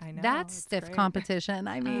 nominated. I know, That's it's stiff great. competition.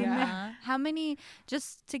 I mean, How many,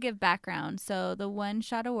 just to give background, so the One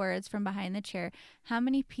Shot Awards from Behind the Chair, how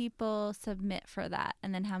many people submit for that?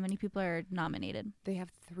 And then how many people are nominated? They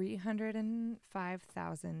have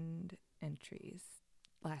 305,000 entries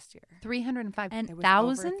last year. It was over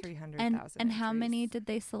 305,000? 300,000 And how many entries. did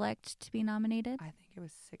they select to be nominated? I think it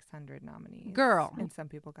was 600 nominees. Girl. And some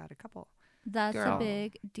people got a couple. That's Girl. a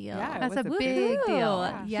big deal. Yeah, it That's was a big deal.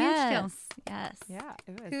 Yeah. Yes. Yes. Yeah,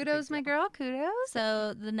 it was a big Kudos, my deal. girl. Kudos.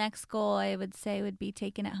 So the next goal I would say would be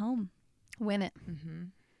taking it home. Win it. Mm-hmm.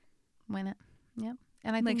 Win it. Yep.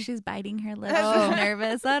 And I Like think she's biting her lip. Oh. She's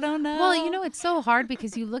nervous. I don't know. well, it's so hard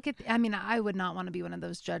because you look at, I would not want to be one of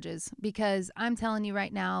those judges because I'm telling you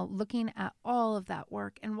right now, looking at all of that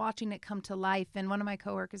work and watching it come to life. And one of my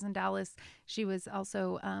coworkers in Dallas, she was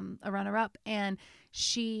also a runner-up, and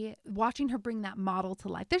watching her bring that model to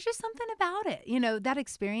life, there's just something about it. That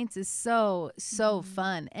experience is so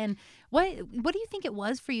fun. And what do you think it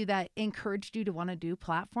was for you that encouraged you to want to do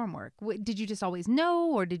platform work? Did you just always know,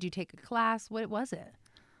 or did you take a class? What was it?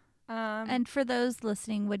 And for those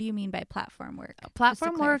listening, what do you mean by platform work?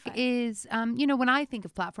 Platform Just to work clarify. is, when I think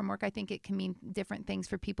of platform work, I think it can mean different things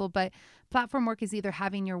for people. But platform work is either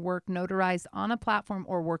having your work notarized on a platform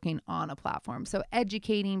or working on a platform. So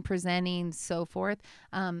educating, presenting, so forth.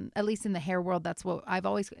 At least in the hair world, that's what I've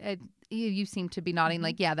always. You seem to be nodding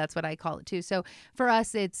like, yeah, that's what I call it too. So for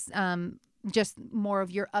us, it's just more of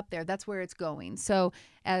you're up there. That's where it's going. So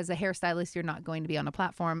as a hairstylist, you're not going to be on a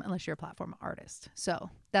platform unless you're a platform artist. So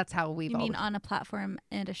that's how we've You mean always, on a platform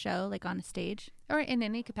and a show, like on a stage? or in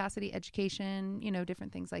any capacity, education,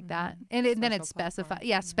 different things like that. And then Special it's specified. platform.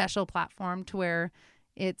 Yeah, special platform to where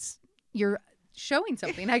you're showing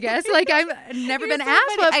something, I guess. Like, I've never been asked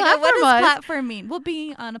funny. what I go, platform what does was. platform mean? Well,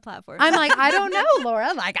 being on a platform. I'm like, I don't know,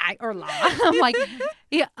 Laura. Like, or Laura. I'm like,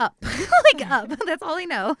 yeah, up. Like, up. That's all I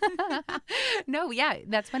know. No, yeah,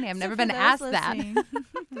 that's funny. I've never been asked that.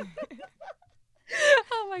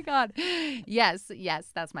 Oh my God. Yes,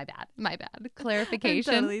 that's my bad. My bad.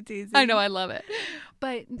 Clarification. I'm totally teasing. I know, I love it.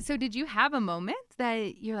 But so did you have a moment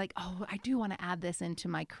that you're like, oh, I do want to add this into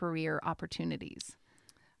my career opportunities?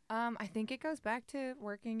 I think it goes back to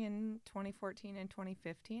working in 2014 and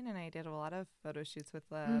 2015, and I did a lot of photo shoots with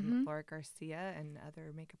Laura Garcia and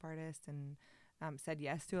other makeup artists, and said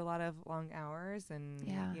yes to a lot of long hours, and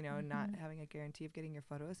not having a guarantee of getting your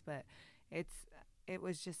photos, but it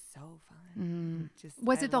was just so fun.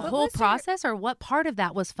 Was it the whole process, or what part of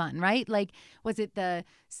that was fun, right? Like, was it the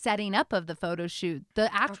setting up of the photo shoot,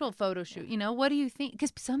 the actual photo shoot? You know, what do you think?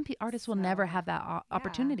 Because some artists will never have that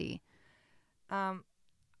opportunity.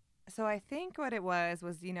 So I think what it was,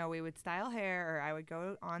 we would style hair, or I would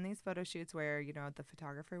go on these photo shoots where, the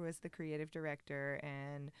photographer was the creative director,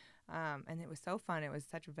 and it was so fun. It was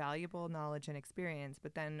such valuable knowledge and experience.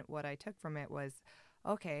 But then what I took from it was,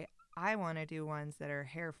 okay, I want to do ones that are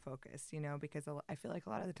hair focused, because I feel like a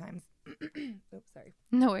lot of the times, oops, sorry.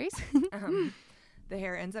 No worries. The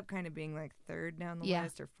hair ends up kind of being like third down the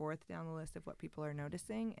list or fourth down the list of what people are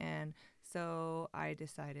noticing. And so I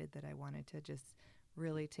decided that I wanted to just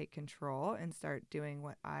really take control and start doing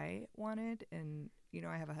what I wanted. And,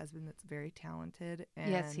 I have a husband that's very talented.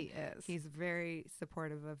 And yes, he is. He's very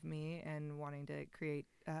supportive of me and wanting to create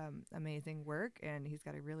amazing work. And he's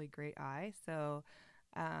got a really great eye. So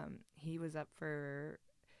he was up for,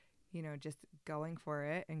 just going for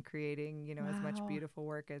it and creating, as much beautiful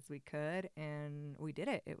work as we could. And we did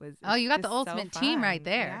it. You got the ultimate team right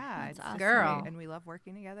there. Yeah, it's awesome. Girl. Great. And we love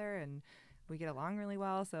working together, and we get along really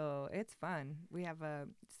well. So it's fun. We have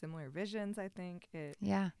similar visions, I think. It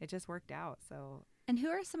just worked out. So. And who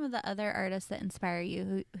are some of the other artists that inspire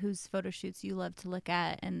you, whose photo shoots you love to look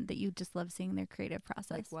at and that you just love seeing their creative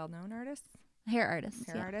process? Like well-known artists? Hair artists.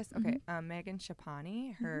 Artists. Okay. Megan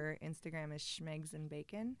Chapani. Her Instagram is Schmegs and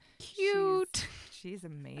Bacon. Cute. She's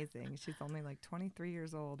amazing. She's only like 23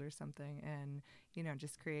 years old or something, and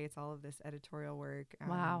just creates all of this editorial work.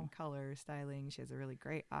 Color, styling. She has a really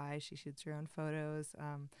great eye. She shoots her own photos.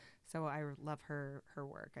 So I love her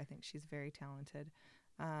work. I think she's very talented.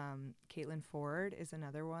 Caitlin Ford is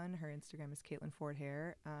another one. Her Instagram is Caitlin Ford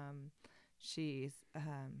Hair. She's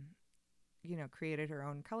created her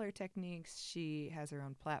own color techniques. She has her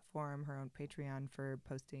own platform, her own Patreon for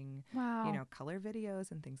posting, color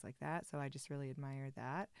videos and things like that. So I just really admire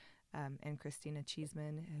that. And Christina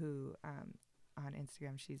Cheeseman, who on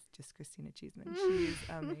Instagram, she's just Christina Cheeseman. She's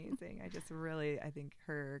amazing. I think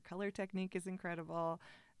her color technique is incredible.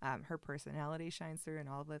 Her personality shines through in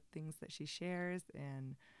all the things that she shares.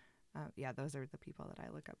 And those are the people that I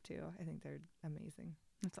look up to. I think they're amazing.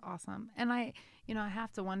 That's awesome. And I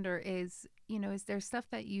have to wonder is there stuff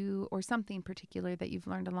that or something particular that you've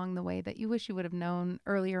learned along the way that you wish you would have known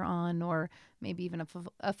earlier on, or maybe even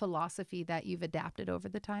a philosophy that you've adapted over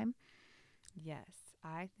the time? Yes.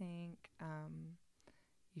 I think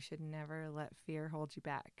you should never let fear hold you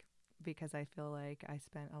back, because I feel like I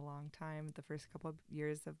spent a long time, the first couple of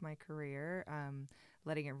years of my career,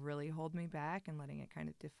 letting it really hold me back and letting it kind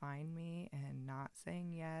of define me, and not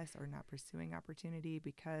saying yes or not pursuing opportunity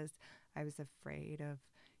because I was afraid of,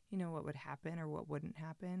 what would happen or what wouldn't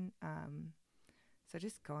happen. So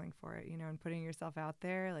just going for it, and putting yourself out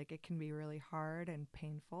there, like it can be really hard and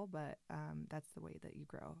painful, but that's the way that you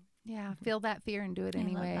grow. Yeah, feel that fear and do it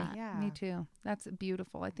anyway. Yeah, me too. That's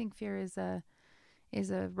beautiful. I think fear is a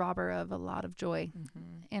robber of a lot of joy,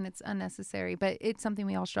 and it's unnecessary, but it's something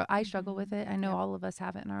we all I struggle with it. I know all of us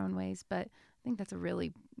have it in our own ways, but I think that's a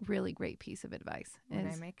really, really great piece of advice. When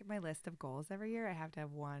I make my list of goals every year, I have to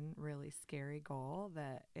have one really scary goal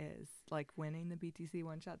that is like winning the BTC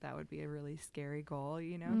One Shot. That would be a really scary goal,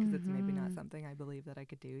 because it's maybe not something I believe that I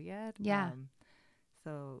could do yet. Yeah.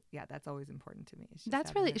 So that's always important to me.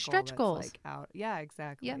 That's really stretch goals. Like out. Yeah,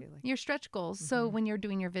 exactly. Yeah, your stretch goals. So when you're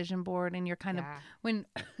doing your vision board and you're kind of when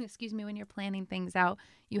you're planning things out,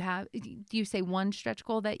 do you say one stretch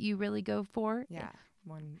goal that you really go for? Yeah,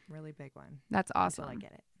 one really big one. That's awesome. Until I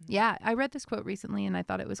get it. Yeah, I read this quote recently and I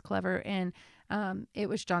thought it was clever. And It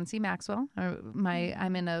was John C. Maxwell.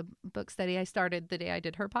 I'm in a book study I started the day I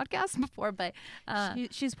did her podcast before, but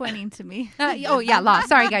she's pointing to me. Oh yeah, Law.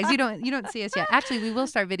 Sorry guys, you don't see us yet. Actually, we will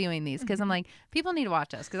start videoing these because I'm like, people need to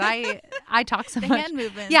watch us because I talk so the much. Hand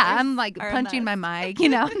movements. Yeah, I'm like punching my mic,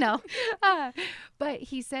 no. But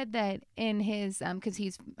he said that in his because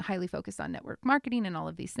he's highly focused on network marketing and all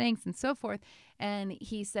of these things and so forth. And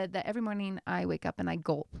he said that every morning I wake up and I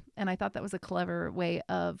gulp. And I thought that was a clever way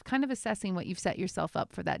of kind of assessing what you've set yourself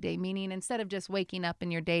up for that day. Meaning instead of just waking up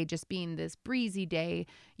in your day just being this breezy day,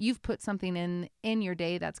 you've put something in your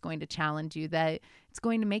day that's going to challenge you, that it's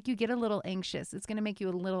going to make you get a little anxious. It's going to make you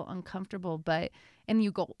a little uncomfortable, and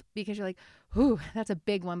you gulp because you're like, ooh, that's a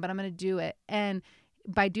big one, but I'm going to do it. And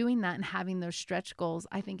by doing that and having those stretch goals,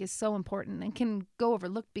 I think is so important and can go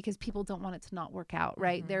overlooked because people don't want it to not work out,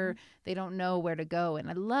 right? They don't know where to go. And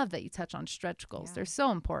I love that you touch on stretch goals. Yeah. They're so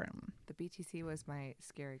important. The BTC was my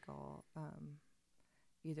scary goal.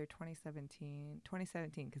 Either 2017,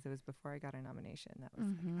 because it was before I got a nomination. That was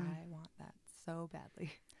like, I want that so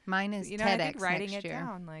badly. Mine is TEDx I think writing next it year.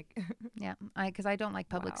 Down, like yeah, because I don't like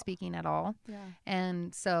public speaking at all. Yeah.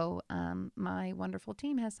 And so my wonderful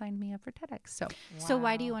team has signed me up for TEDx. So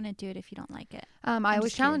why do you want to do it if you don't like it? I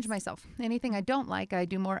always challenge myself. Anything I don't like, I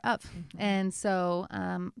do more of. And so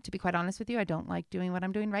to be quite honest with you, I don't like doing what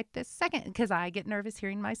I'm doing right this second because I get nervous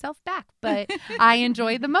hearing myself back. But I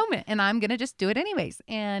enjoy the moment and I'm going to just do it anyways.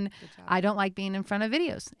 And I don't like being in front of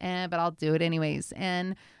videos, but I'll do it anyways.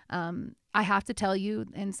 And I have to tell you,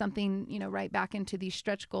 and something, right back into these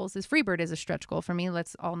stretch goals is Freebird is a stretch goal for me.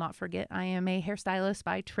 Let's all not forget, I am a hairstylist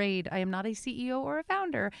by trade. I am not a CEO or a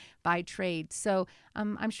founder by trade. So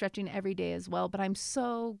I'm stretching every day as well, but I'm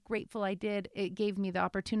so grateful I did. It gave me the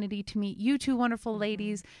opportunity to meet you two wonderful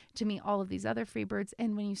ladies, to meet all of these other Freebirds.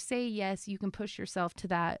 And when you say yes, you can push yourself to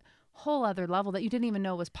that whole other level that you didn't even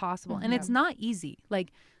know was possible. And it's not easy.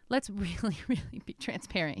 Like, let's really, really be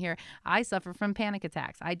transparent here. I suffer from panic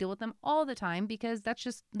attacks. I deal with them all the time because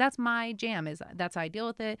that's my jam. That's how I deal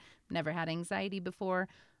with it. Never had anxiety before,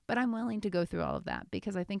 but I'm willing to go through all of that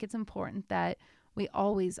because I think it's important that we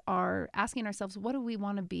always are asking ourselves, what do we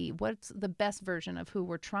want to be? What's the best version of who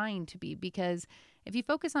we're trying to be? Because if you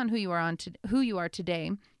focus on who you are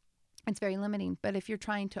today, it's very limiting. But if you're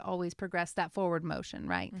trying to always progress that forward motion,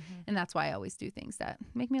 right? And that's why I always do things that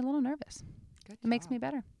make me a little nervous. It makes me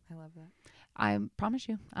better. I love that. I promise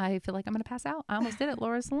you, I feel like I'm going to pass out. I almost did it,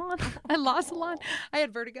 Laura's salon. I lost salon. I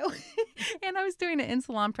had vertigo. And I was doing an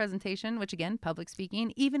in-salon presentation, which again, public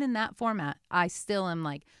speaking, even in that format, I still am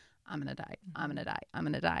like, I'm going to die. I'm going to die. I'm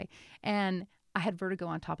going to die. And I had vertigo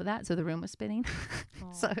on top of that, so the room was spinning.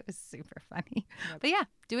 So it was super funny. But yeah,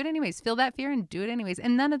 do it anyways. Feel that fear and do it anyways.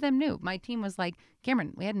 And none of them knew. My team was like,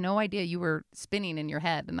 Cameron, we had no idea you were spinning in your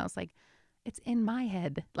head. And I was like, it's in my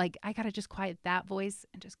head. Like, I got to just quiet that voice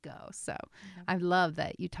and just go. So I love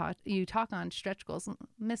that you talk on stretch goals.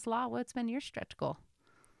 Miss Law, what's been your stretch goal?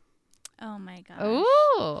 Oh my gosh.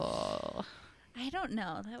 Oh, I don't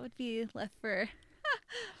know. That would be left for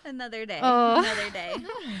another day.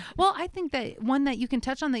 Well, I think that one that you can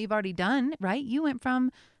touch on that you've already done, right? You went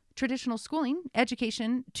from traditional schooling,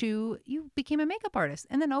 education, to you became a makeup artist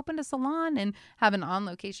and then opened a salon and have an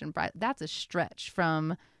on-location bride. That's a stretch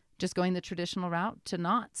from just going the traditional route to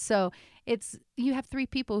not. So you have 3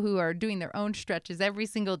 people who are doing their own stretches every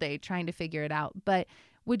single day trying to figure it out. But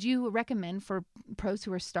would you recommend for pros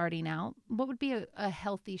who are starting out, what would be a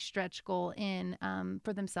healthy stretch goal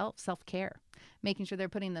for themselves, self-care, making sure they're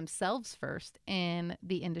putting themselves first in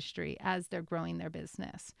the industry as they're growing their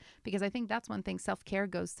business? Because I think that's one thing, self-care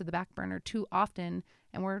goes to the back burner too often,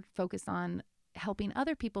 and we're focused on helping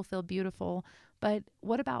other people feel beautiful. But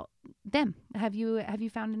what about them? Have you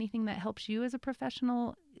found anything that helps you as a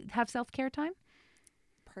professional have self-care time?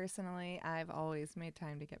 Personally, I've always made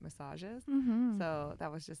time to get massages. So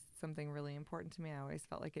that was just something really important to me. I always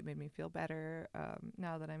felt like it made me feel better.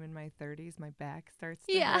 Now that I'm in my 30s, my back starts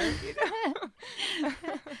to hurt,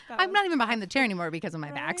 I'm not even behind the chair anymore because of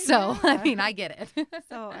my back. So, I mean, I get it.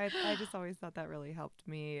 So I just always thought that really helped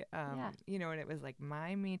me. And it was like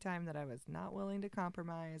my me time that I was not willing to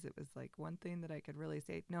compromise. It was like one thing that I could really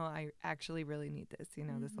say, no, I actually really need this.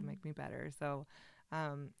 This will make me better. So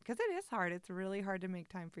because it is hard. It's really hard to make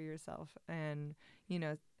time for yourself. And,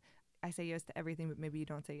 I say yes to everything, but maybe you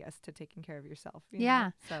don't say yes to taking care of yourself. You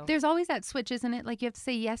know? So there's always that switch, isn't it? Like you have to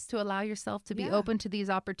say yes to allow yourself to be open to these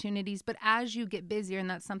opportunities. But as you get busier, and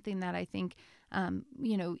that's something that I think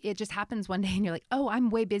it just happens one day and you're like, oh, I'm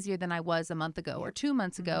way busier than I was a month ago or 2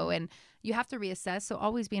 months ago. And you have to reassess. So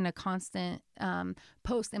always be in a constant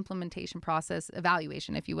post-implementation process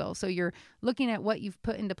evaluation, if you will. So you're looking at what you've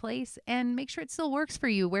put into place and make sure it still works for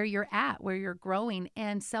you, where you're at, where you're growing.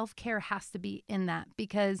 And self-care has to be in that,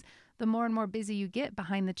 because the more and more busy you get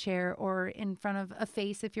behind the chair or in front of a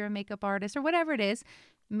face, if you're a makeup artist or whatever it is,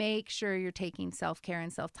 make sure you're taking self-care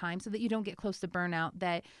and self-time so that you don't get close to burnout,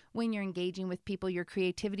 that when you're engaging with people, your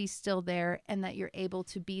creativity's still there and that you're able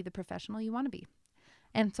to be the professional you want to be.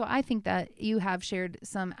 And so I think that you have shared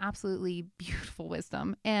some absolutely beautiful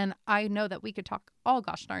wisdom. And I know that we could talk all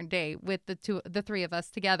gosh darn day with the three of us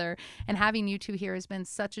together, and having you two here has been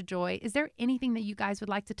such a joy. Is there anything that you guys would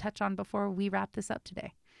like to touch on before we wrap this up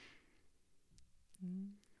today?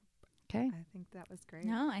 Okay. I think that was great.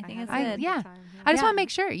 No, I think it's good. good. I just want to make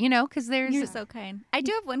sure, because there's... You're so kind. I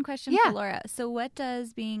do have one question for Laura. So what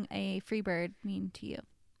does being a free bird mean to you?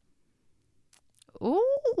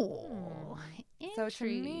 Ooh. So to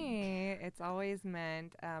me, it's always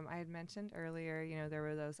meant, I had mentioned earlier, there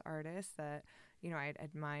were those artists that, I'd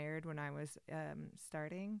admired when I was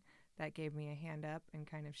starting, that gave me a hand up and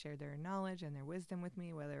kind of shared their knowledge and their wisdom with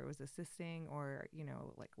me, whether it was assisting or,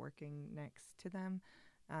 like working next to them.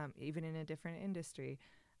 Even in a different industry.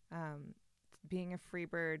 Being a free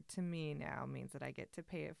bird to me now means that I get to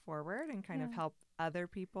pay it forward and kind of help other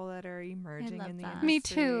people that are emerging in the industry. Me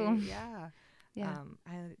too.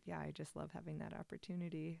 I just love having that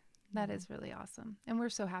opportunity. That is really awesome. And we're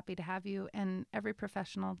so happy to have you and every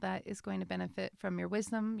professional that is going to benefit from your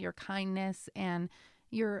wisdom, your kindness, and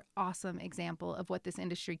your awesome example of what this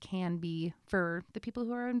industry can be for the people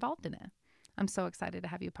who are involved in it. I'm so excited to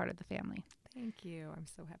have you part of the family. Thank you. I'm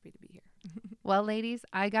so happy to be here. Well, ladies,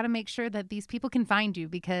 I got to make sure that these people can find you,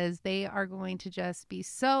 because they are going to just be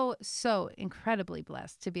so, so incredibly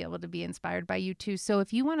blessed to be able to be inspired by you too. So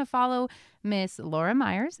if you want to follow Miss Laura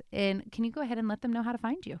Myers, and can you go ahead and let them know how to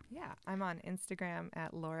find you? Yeah, I'm on Instagram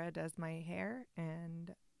at Laura Does My Hair,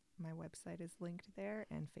 and my website is linked there,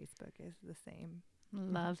 and Facebook is the same.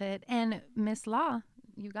 Love it. And Miss Law,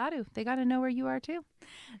 they got to know where you are too.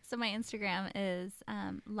 So my Instagram is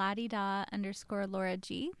ladida_Laura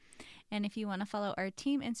G. And if you want to follow our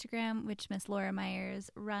team Instagram, which Miss Laura Myers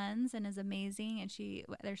runs and is amazing, and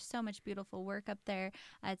there's so much beautiful work up there,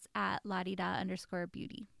 it's at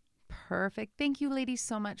ladida_beauty. Perfect. Thank you, ladies,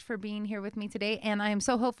 so much for being here with me today. And I am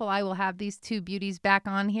so hopeful I will have these two beauties back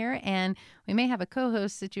on here, and we may have a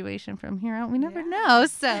co-host situation from here out. We never know.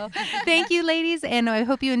 So thank you, ladies. And I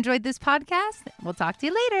hope you enjoyed this podcast. We'll talk to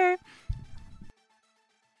you later.